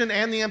revelation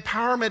and the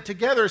empowerment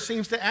together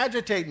seems to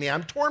agitate me.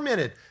 I'm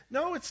tormented.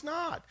 No, it's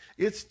not.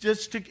 It's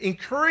just to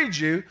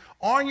encourage you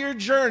on your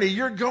journey.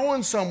 You're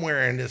going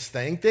somewhere in this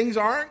thing. Things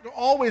aren't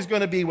always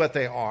going to be what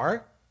they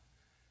are.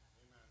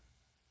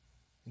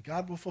 And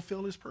God will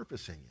fulfill his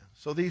purpose in you.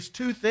 So these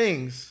two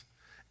things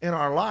in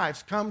our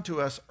lives come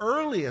to us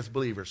early as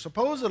believers.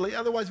 Supposedly,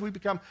 otherwise we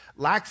become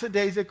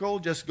lackadaisical,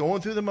 just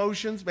going through the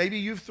motions. Maybe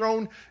you've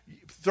thrown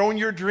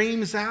your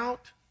dreams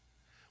out.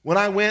 When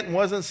I went and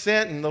wasn't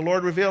sent and the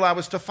Lord revealed I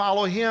was to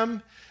follow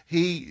him,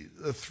 he,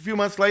 a few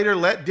months later,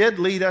 did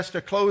lead us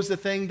to close the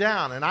thing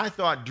down. And I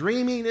thought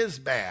dreaming is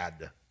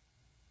bad.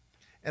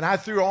 And I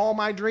threw all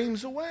my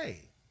dreams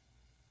away.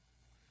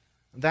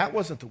 That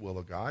wasn't the will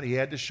of God. He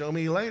had to show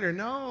me later.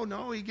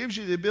 No, he gives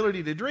you the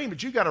ability to dream,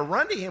 but you got to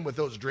run to him with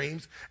those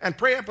dreams and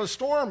pray up a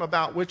storm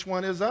about which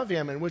one is of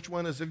him and which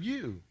one is of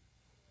you.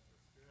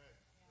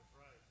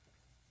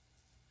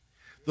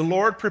 The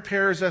Lord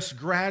prepares us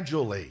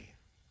gradually.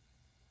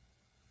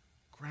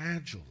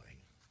 Gradually.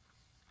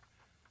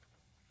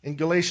 In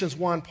Galatians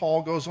 1,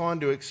 Paul goes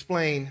on to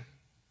explain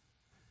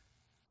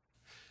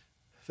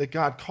that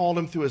God called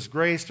him through his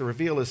grace to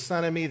reveal his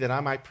Son in me, that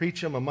I might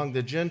preach him among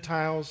the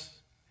Gentiles.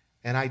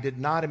 And I did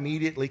not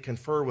immediately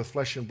confer with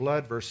flesh and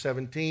blood, verse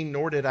 17,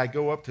 nor did I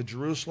go up to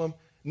Jerusalem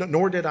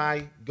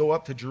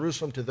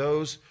to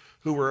those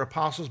who were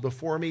apostles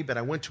before me, but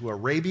I went to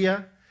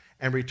Arabia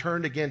and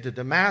returned again to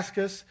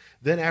Damascus.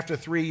 Then after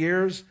 3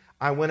 years,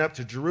 I went up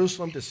to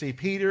Jerusalem to see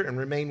Peter and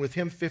remained with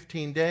him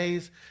 15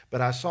 days, but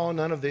I saw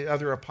none of the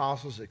other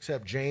apostles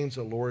except James,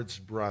 the Lord's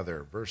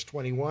brother. Verse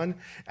 21,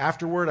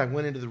 afterward I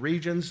went into the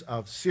regions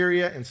of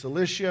Syria and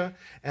Cilicia,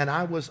 and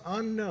I was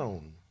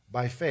unknown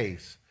by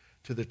face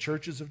to the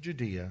churches of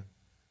Judea,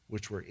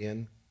 which were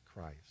in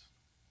Christ.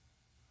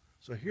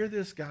 So here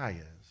this guy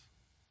is,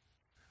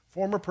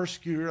 former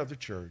persecutor of the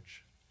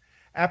church,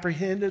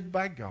 apprehended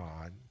by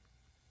God,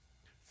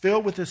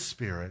 filled with his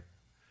Spirit,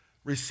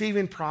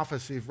 receiving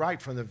prophecy right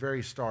from the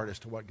very start as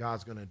to what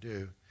God's going to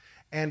do.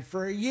 And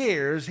for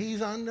years,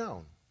 he's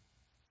unknown.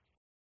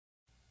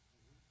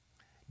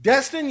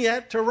 Destined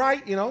yet to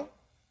write,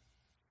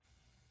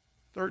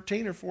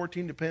 13 or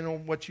 14, depending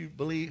on what you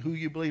believe, who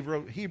you believe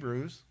wrote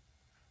Hebrews,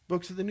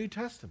 books of the New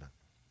Testament.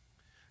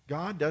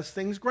 God does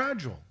things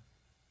gradual.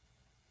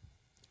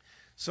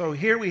 So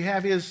here we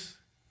have his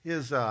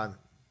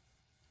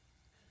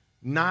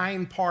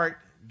 9-part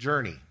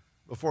journey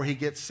before he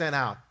gets sent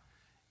out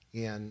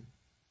in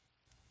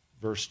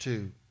verse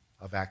 2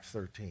 of Acts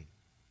 13.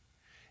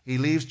 He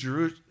leaves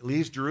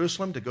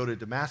Jerusalem to go to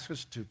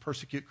Damascus to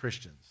persecute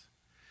Christians.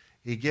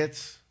 He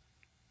gets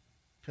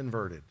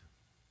converted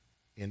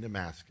in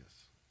Damascus.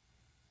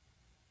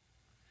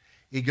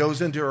 He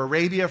goes into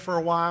Arabia for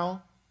a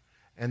while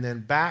and then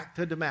back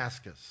to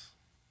Damascus.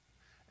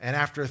 And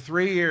after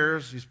 3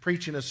 years, his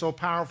preaching is so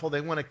powerful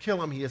they want to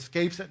kill him. He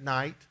escapes at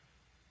night.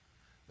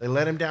 They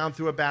let him down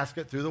through a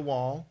basket through the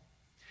wall.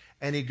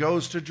 And he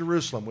goes to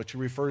Jerusalem, which he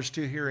refers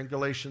to here in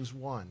Galatians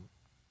 1.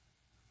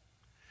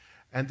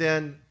 And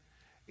then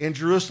in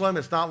Jerusalem,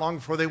 it's not long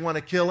before they want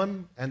to kill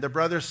him, and the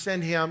brothers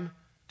send him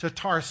to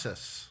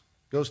Tarsus.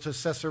 Goes to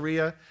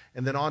Caesarea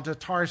and then on to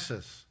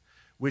Tarsus,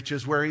 which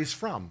is where he's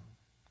from.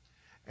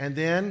 And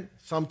then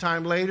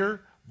sometime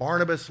later,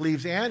 Barnabas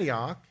leaves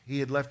Antioch. He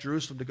had left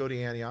Jerusalem to go to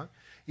Antioch.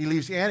 He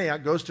leaves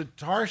Antioch, goes to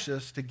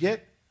Tarsus to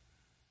get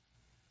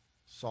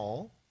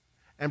Saul,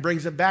 and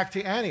brings him back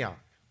to Antioch.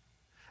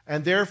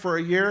 And there for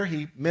a year,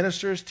 he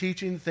ministers,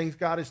 teaching things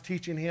God is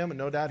teaching him, and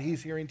no doubt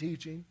he's hearing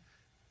teaching,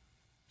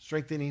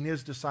 strengthening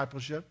his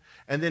discipleship.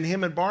 And then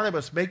him and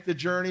Barnabas make the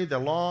journey, the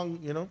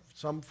long,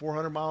 some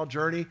 400-mile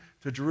journey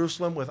to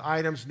Jerusalem with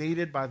items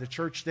needed by the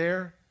church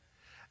there,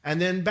 and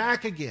then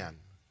back again.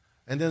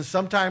 And then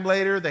sometime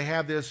later, they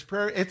have this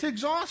prayer. It's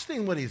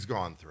exhausting what he's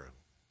gone through,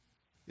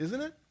 isn't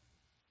it?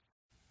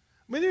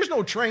 I mean, there's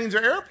no trains or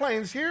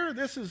airplanes here.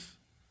 There's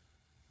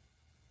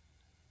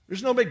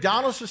no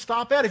McDonald's to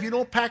stop at. If you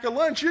don't pack a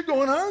lunch, you're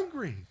going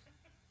hungry.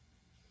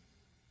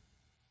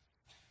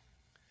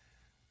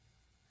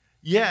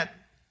 Yet,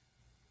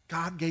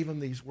 God gave him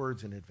these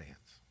words in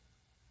advance.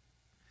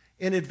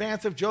 In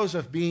advance of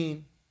Joseph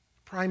being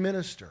prime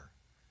minister,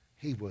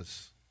 he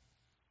was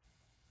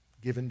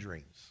given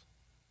dreams.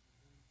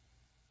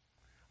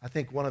 I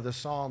think one of the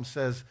Psalms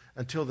says,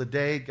 until the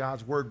day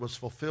God's word was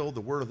fulfilled, the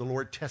word of the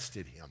Lord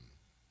tested him.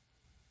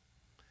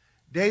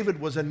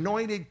 David was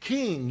anointed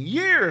king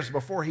years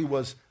before he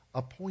was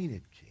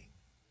appointed king.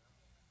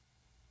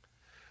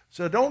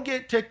 So don't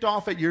get ticked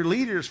off at your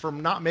leaders for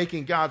not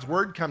making God's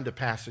word come to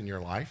pass in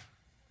your life.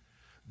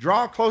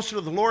 Draw closer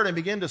to the Lord and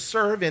begin to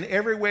serve in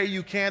every way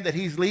you can that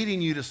he's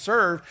leading you to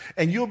serve,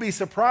 and you'll be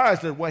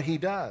surprised at what he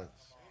does.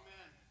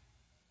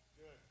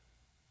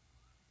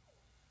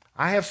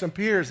 I have some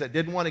peers that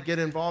didn't want to get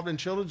involved in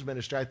children's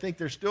ministry. I think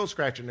they're still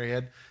scratching their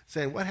head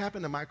saying, what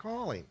happened to my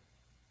calling?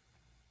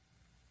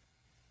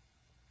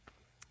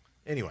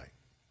 Anyway,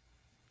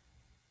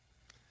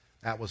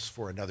 that was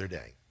for another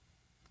day.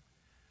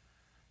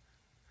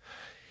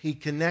 He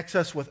connects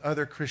us with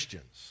other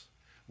Christians.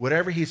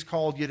 Whatever he's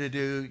called you to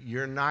do,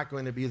 you're not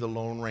going to be the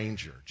Lone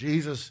Ranger.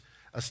 Jesus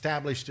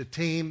established a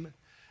team,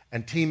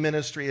 and team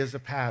ministry is a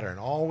pattern,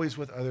 always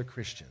with other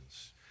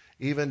Christians.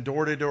 Even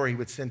door to door, he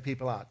would send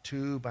people out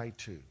 2 by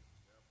 2.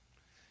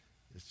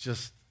 It's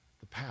just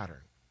the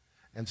pattern.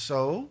 And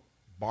so,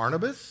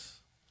 Barnabas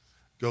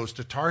goes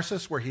to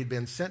Tarsus, where he'd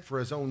been sent for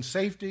his own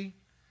safety.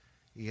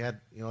 He had,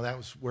 that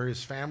was where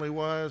his family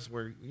was,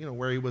 where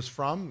he was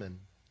from, and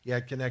he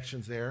had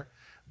connections there.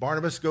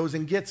 Barnabas goes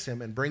and gets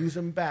him and brings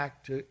him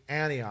back to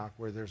Antioch,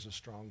 where there's a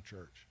strong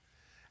church.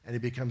 And he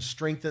becomes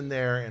strengthened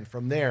there, and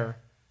from there,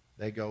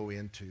 they go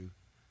into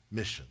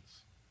missions.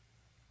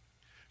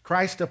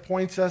 Christ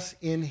appoints us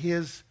in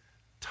his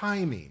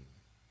timing,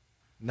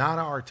 not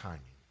our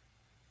timing.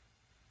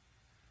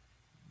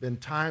 been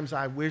times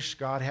I wished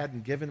God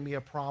hadn't given me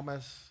a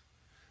promise.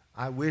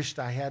 I wished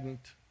I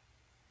hadn't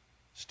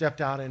stepped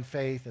out in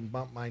faith and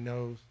bumped my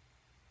nose.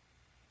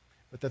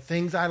 But the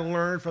things I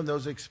learned from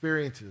those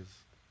experiences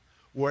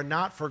were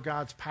not for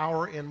God's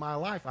power in my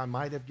life. I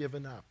might have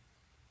given up.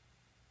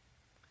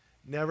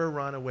 Never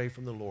run away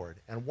from the Lord.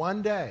 And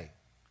one day,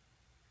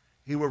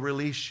 he will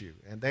release you.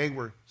 And they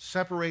were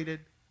separated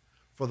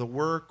for the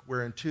work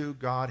whereunto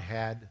God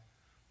had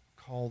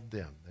called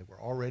them. They were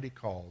already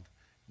called.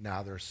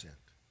 Now they're sent.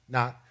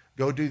 Not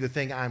go do the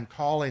thing I'm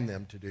calling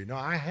them to do. No,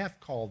 I have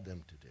called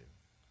them to do.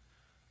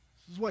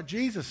 This is what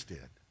Jesus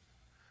did.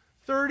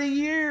 30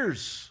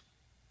 years.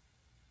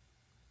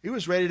 He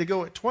was ready to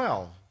go at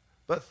 12.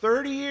 But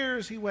 30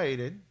 years he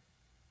waited.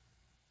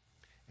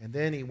 And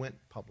then he went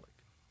public.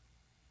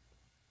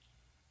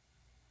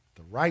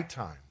 At the right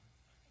time,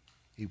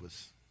 he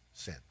was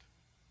sent.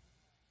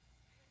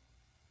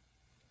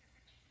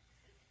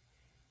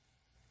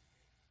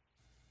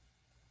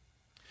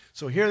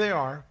 So here they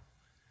are.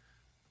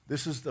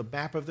 This is the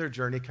map of their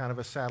journey, kind of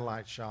a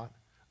satellite shot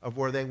of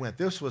where they went.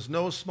 This was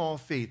no small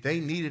feat. They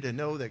needed to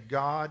know that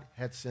God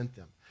had sent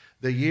them.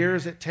 The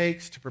years it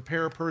takes to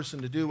prepare a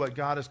person to do what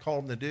God has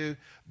called them to do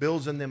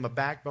builds in them a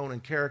backbone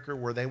and character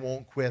where they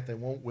won't quit, they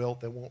won't wilt,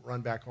 they won't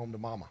run back home to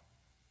mama.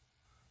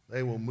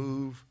 They will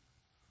move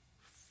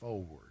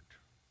forward.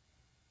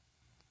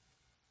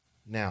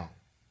 Now,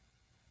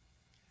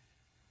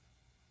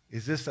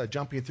 is this a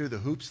jumping through the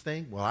hoops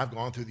thing? Well, I've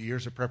gone through the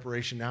years of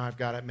preparation, now I've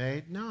got it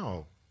made.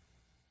 No.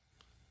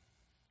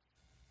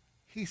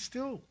 He's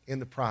still in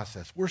the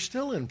process. We're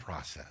still in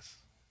process.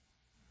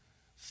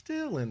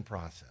 Still in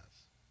process.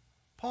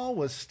 Paul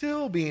was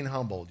still being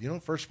humbled. You know,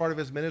 first part of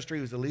his ministry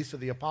he was the least of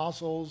the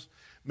apostles.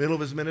 Middle of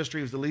his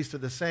ministry he was the least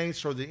of the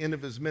saints. Toward the end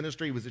of his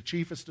ministry he was the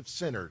chiefest of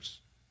sinners.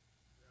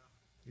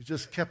 He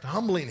just kept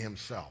humbling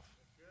himself.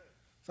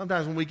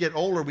 Sometimes when we get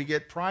older, we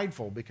get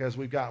prideful because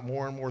we've got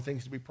more and more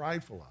things to be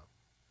prideful of.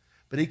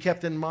 But he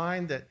kept in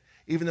mind that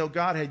even though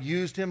God had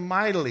used him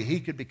mightily, he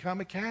could become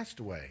a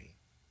castaway.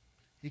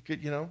 He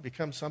could,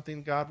 become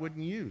something God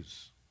wouldn't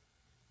use.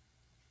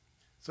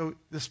 So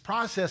this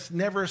process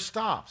never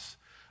stops.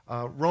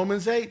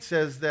 Romans 8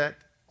 says that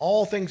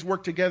all things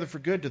work together for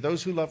good to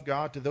those who love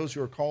God, to those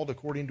who are called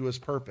according to his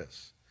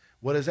purpose.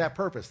 What is that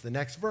purpose? The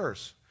next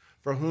verse.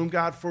 For whom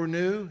God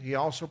foreknew, he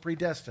also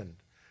predestined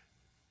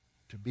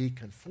to be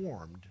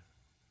conformed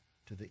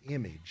to the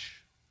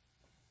image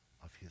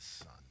of his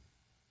Son.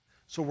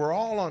 So we're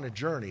all on a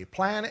journey.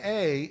 Plan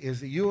A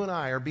is that you and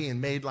I are being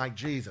made like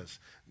Jesus.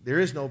 There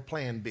is no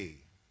plan B.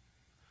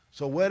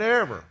 So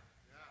whatever.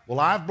 Well,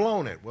 I've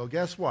blown it. Well,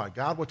 guess what?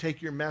 God will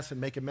take your mess and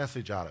make a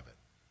message out of it.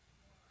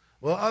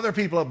 Well, other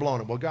people have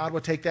blown it. Well, God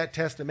will take that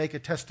test and make a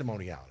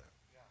testimony out of it.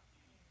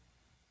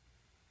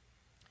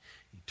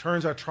 He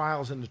turns our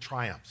trials into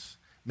triumphs,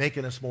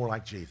 making us more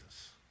like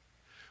Jesus.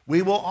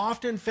 We will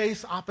often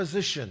face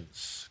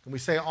oppositions. Can we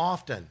say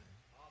often?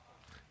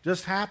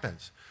 Just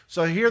happens.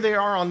 So here they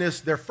are on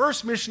their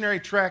first missionary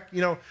trek.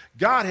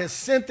 God has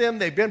sent them.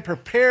 They've been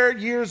prepared,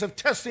 years of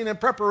testing and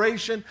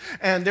preparation,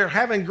 and they're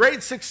having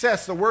great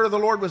success. The word of the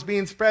Lord was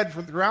being spread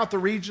throughout the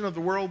region of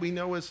the world we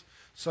know as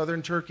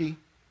southern Turkey.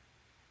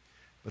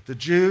 But the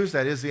Jews,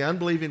 that is the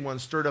unbelieving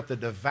ones, stirred up the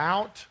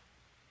devout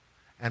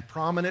and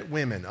prominent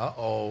women.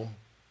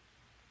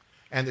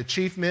 And the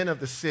chief men of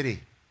the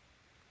city.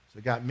 So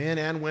you got men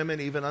and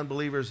women, even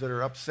unbelievers that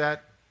are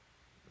upset.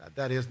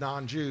 That is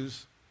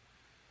non-Jews.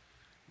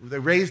 They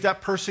raised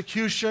up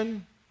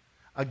persecution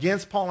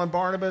against Paul and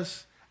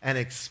Barnabas and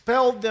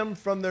expelled them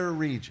from their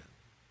region.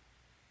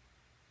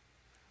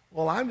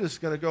 Well, I'm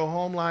just going to go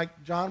home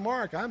like John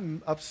Mark.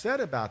 I'm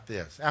upset about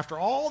this. After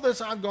all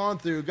this I've gone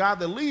through, God,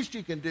 the least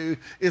you can do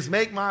is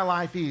make my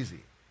life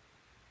easy.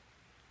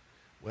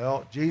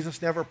 Well,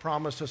 Jesus never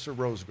promised us a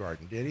rose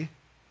garden, did he?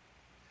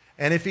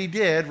 And if he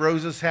did,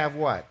 roses have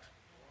what?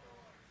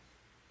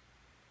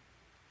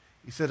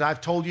 He said, I've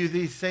told you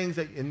these things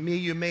that in me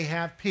you may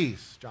have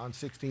peace. John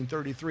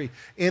 16:33.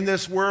 In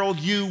this world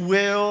you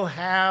will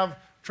have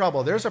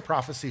trouble. There's a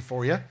prophecy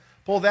for you.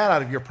 Pull that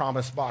out of your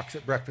promise box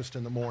at breakfast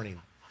in the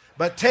morning.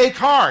 But take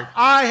heart.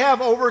 I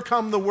have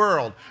overcome the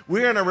world.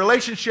 We're in a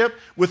relationship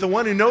with the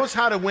one who knows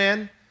how to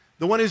win,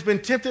 the one who's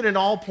been tempted in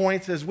all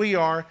points as we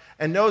are,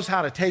 and knows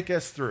how to take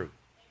us through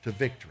to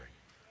victory.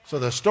 So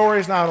the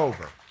story's not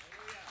over.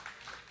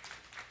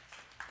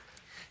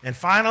 And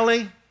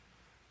finally,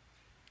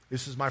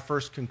 this is my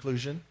first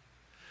conclusion.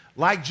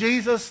 Like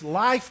Jesus,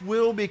 life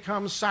will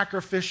become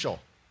sacrificial.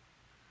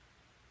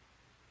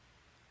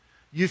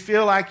 You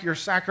feel like you're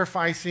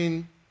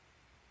sacrificing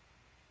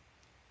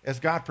as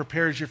God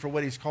prepares you for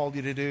what he's called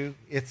you to do.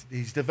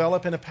 He's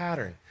developing a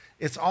pattern.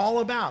 It's all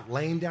about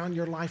laying down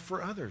your life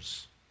for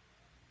others.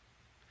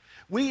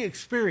 We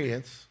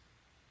experience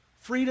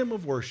freedom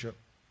of worship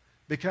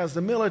because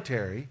the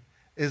military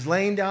is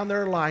laying down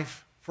their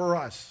life for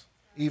us,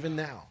 even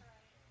now,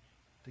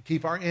 to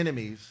keep our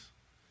enemies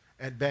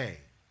at bay.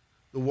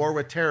 The war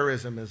with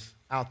terrorism is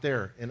out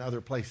there in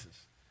other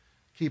places.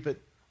 Keep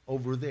it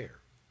over there.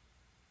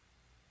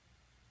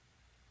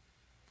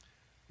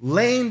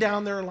 laying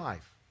down their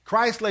life.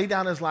 Christ laid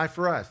down his life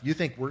for us. You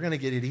think we're going to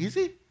get it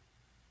easy?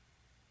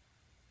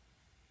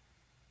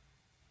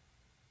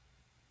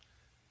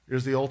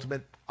 Here's the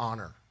ultimate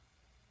honor,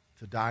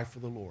 to die for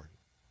the Lord.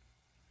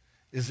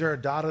 Is there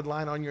a dotted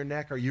line on your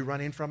neck? Are you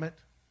running from it?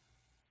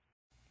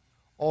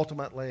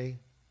 Ultimately,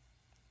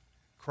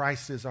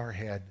 Christ is our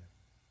head,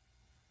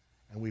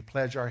 and we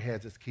pledge our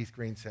heads, as Keith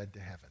Green said, to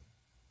heaven.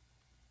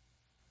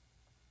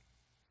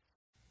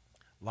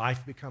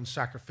 Life becomes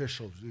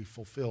sacrificial as we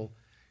fulfill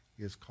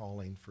his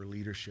calling for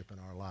leadership in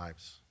our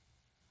lives.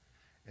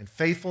 And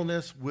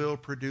faithfulness will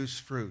produce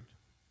fruit.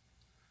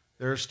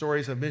 There are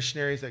stories of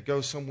missionaries that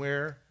go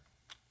somewhere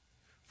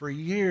for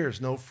years,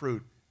 no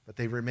fruit, but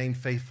they remained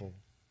faithful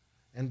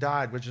and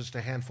died with just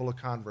a handful of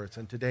converts.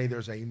 And today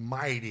there's a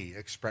mighty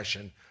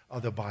expression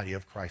of the body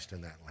of Christ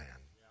in that land.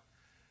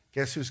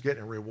 Guess who's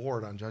getting a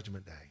reward on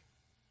Judgment Day?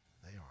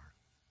 They are.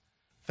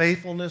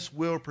 Faithfulness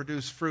will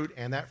produce fruit,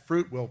 and that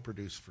fruit will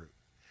produce fruit.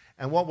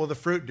 And what will the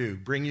fruit do?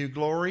 Bring you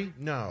glory?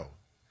 No.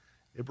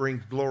 It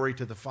brings glory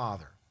to the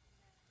Father.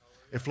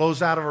 It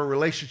flows out of a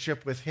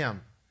relationship with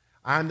him.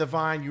 I'm the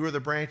vine, you are the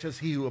branches.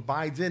 He who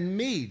abides in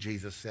me,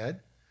 Jesus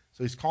said.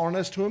 So he's calling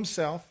us to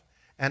himself.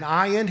 And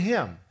I in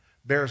him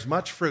bears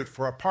much fruit,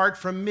 for apart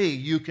from me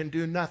you can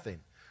do nothing.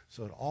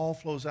 So it all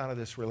flows out of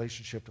this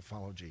relationship to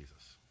follow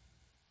Jesus.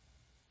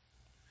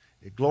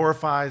 It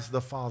glorifies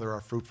the Father,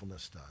 our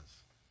fruitfulness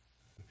does.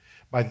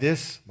 By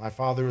this my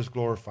Father is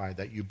glorified,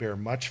 that you bear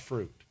much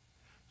fruit,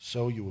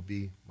 so you will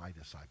be my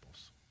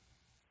disciples.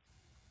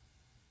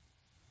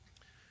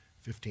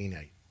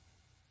 15:8.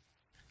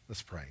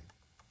 Let's pray.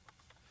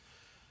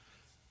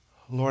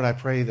 Lord, I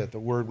pray that the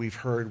word we've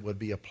heard would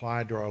be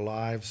applied to our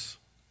lives.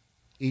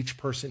 Each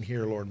person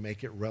here, Lord,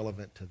 make it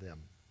relevant to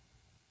them.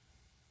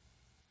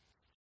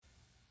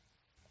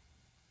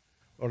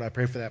 Lord, I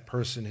pray for that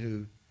person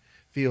who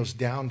feels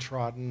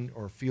downtrodden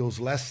or feels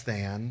less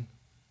than.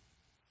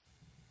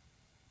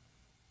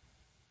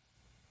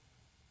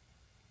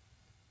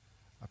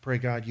 I pray,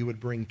 God, you would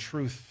bring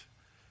truth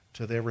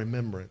to their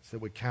remembrance that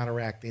would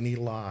counteract any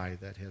lie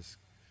that has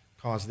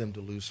caused them to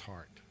lose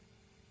heart.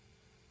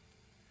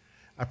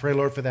 I pray,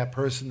 Lord, for that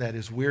person that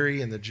is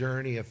weary in the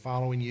journey of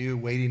following you,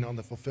 waiting on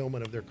the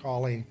fulfillment of their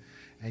calling,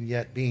 and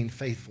yet being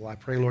faithful. I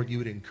pray, Lord, you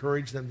would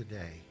encourage them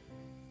today.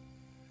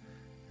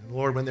 And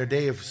Lord, when their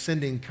day of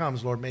sending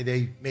comes, Lord, may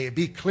it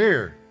be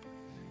clear.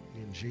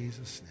 In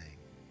Jesus' name.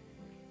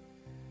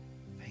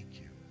 Thank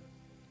you.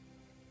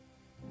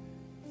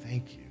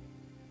 Thank you.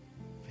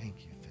 Thank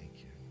you.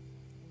 Thank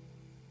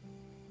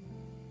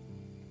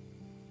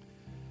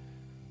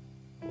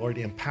you. Lord,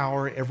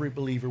 empower every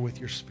believer with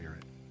your Spirit.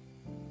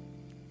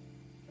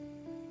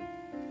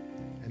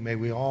 And may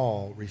we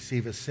all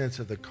receive a sense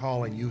of the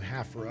calling you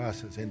have for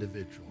us as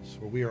individuals.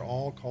 For we are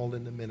all called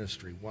into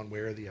ministry one way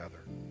or the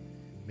other.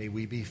 May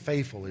we be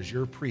faithful as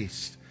your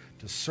priests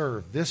to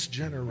serve this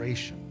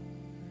generation.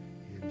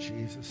 In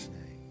Jesus' name.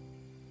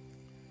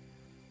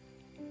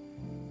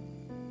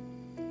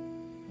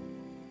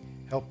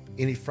 Help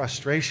any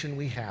frustration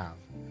we have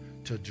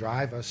to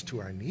drive us to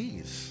our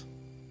knees,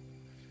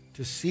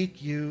 to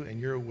seek you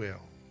and your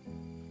will,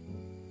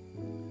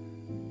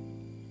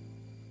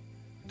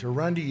 to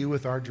run to you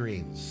with our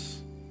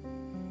dreams,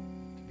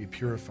 to be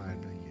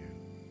purified by you.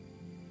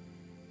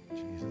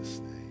 In Jesus'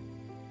 name.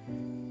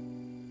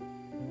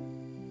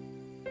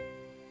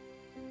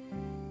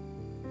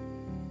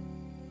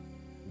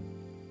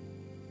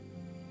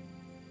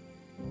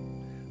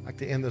 I'd like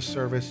to end the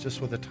service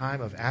just with a time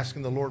of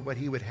asking the Lord what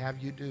he would have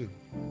you do.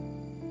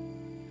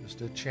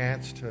 Just a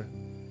chance to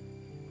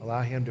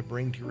allow him to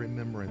bring to your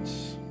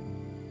remembrance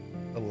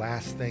the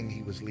last thing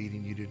he was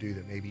leading you to do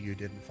that maybe you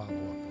didn't follow up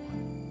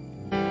on.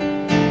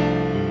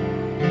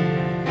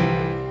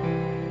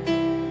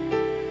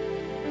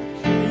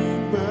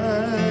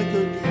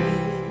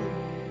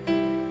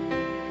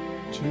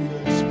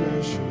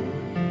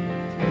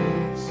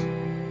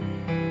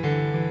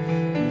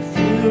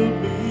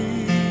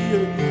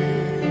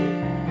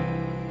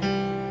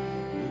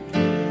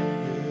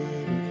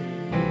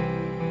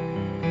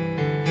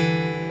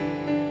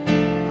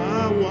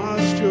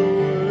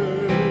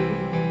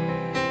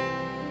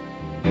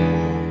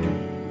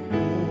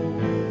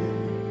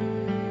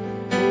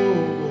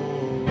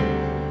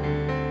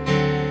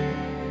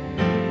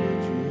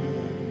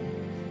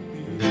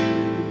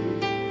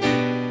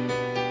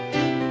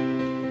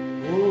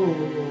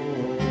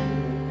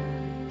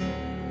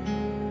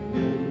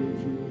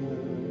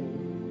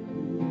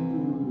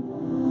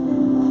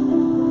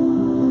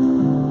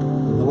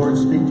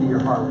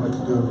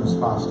 In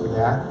response to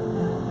that.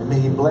 And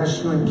may he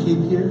bless you and keep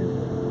you.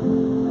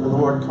 The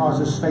Lord cause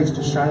his face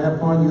to shine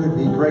upon you and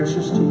be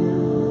gracious to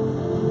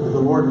you. May the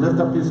Lord lift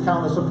up his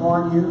countenance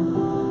upon you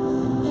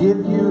and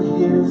give you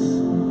his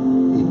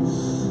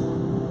peace.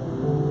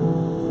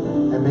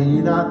 And may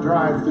you not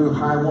drive through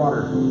high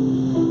water.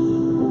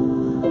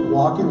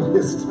 Walk in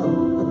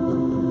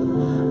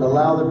wisdom.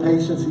 Allow the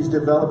patience he's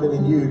developing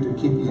in you to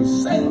keep you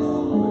safe.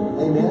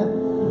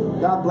 Amen.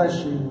 God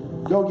bless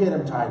you. Go get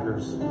him,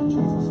 Tigers. In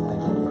Jesus'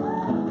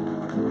 name.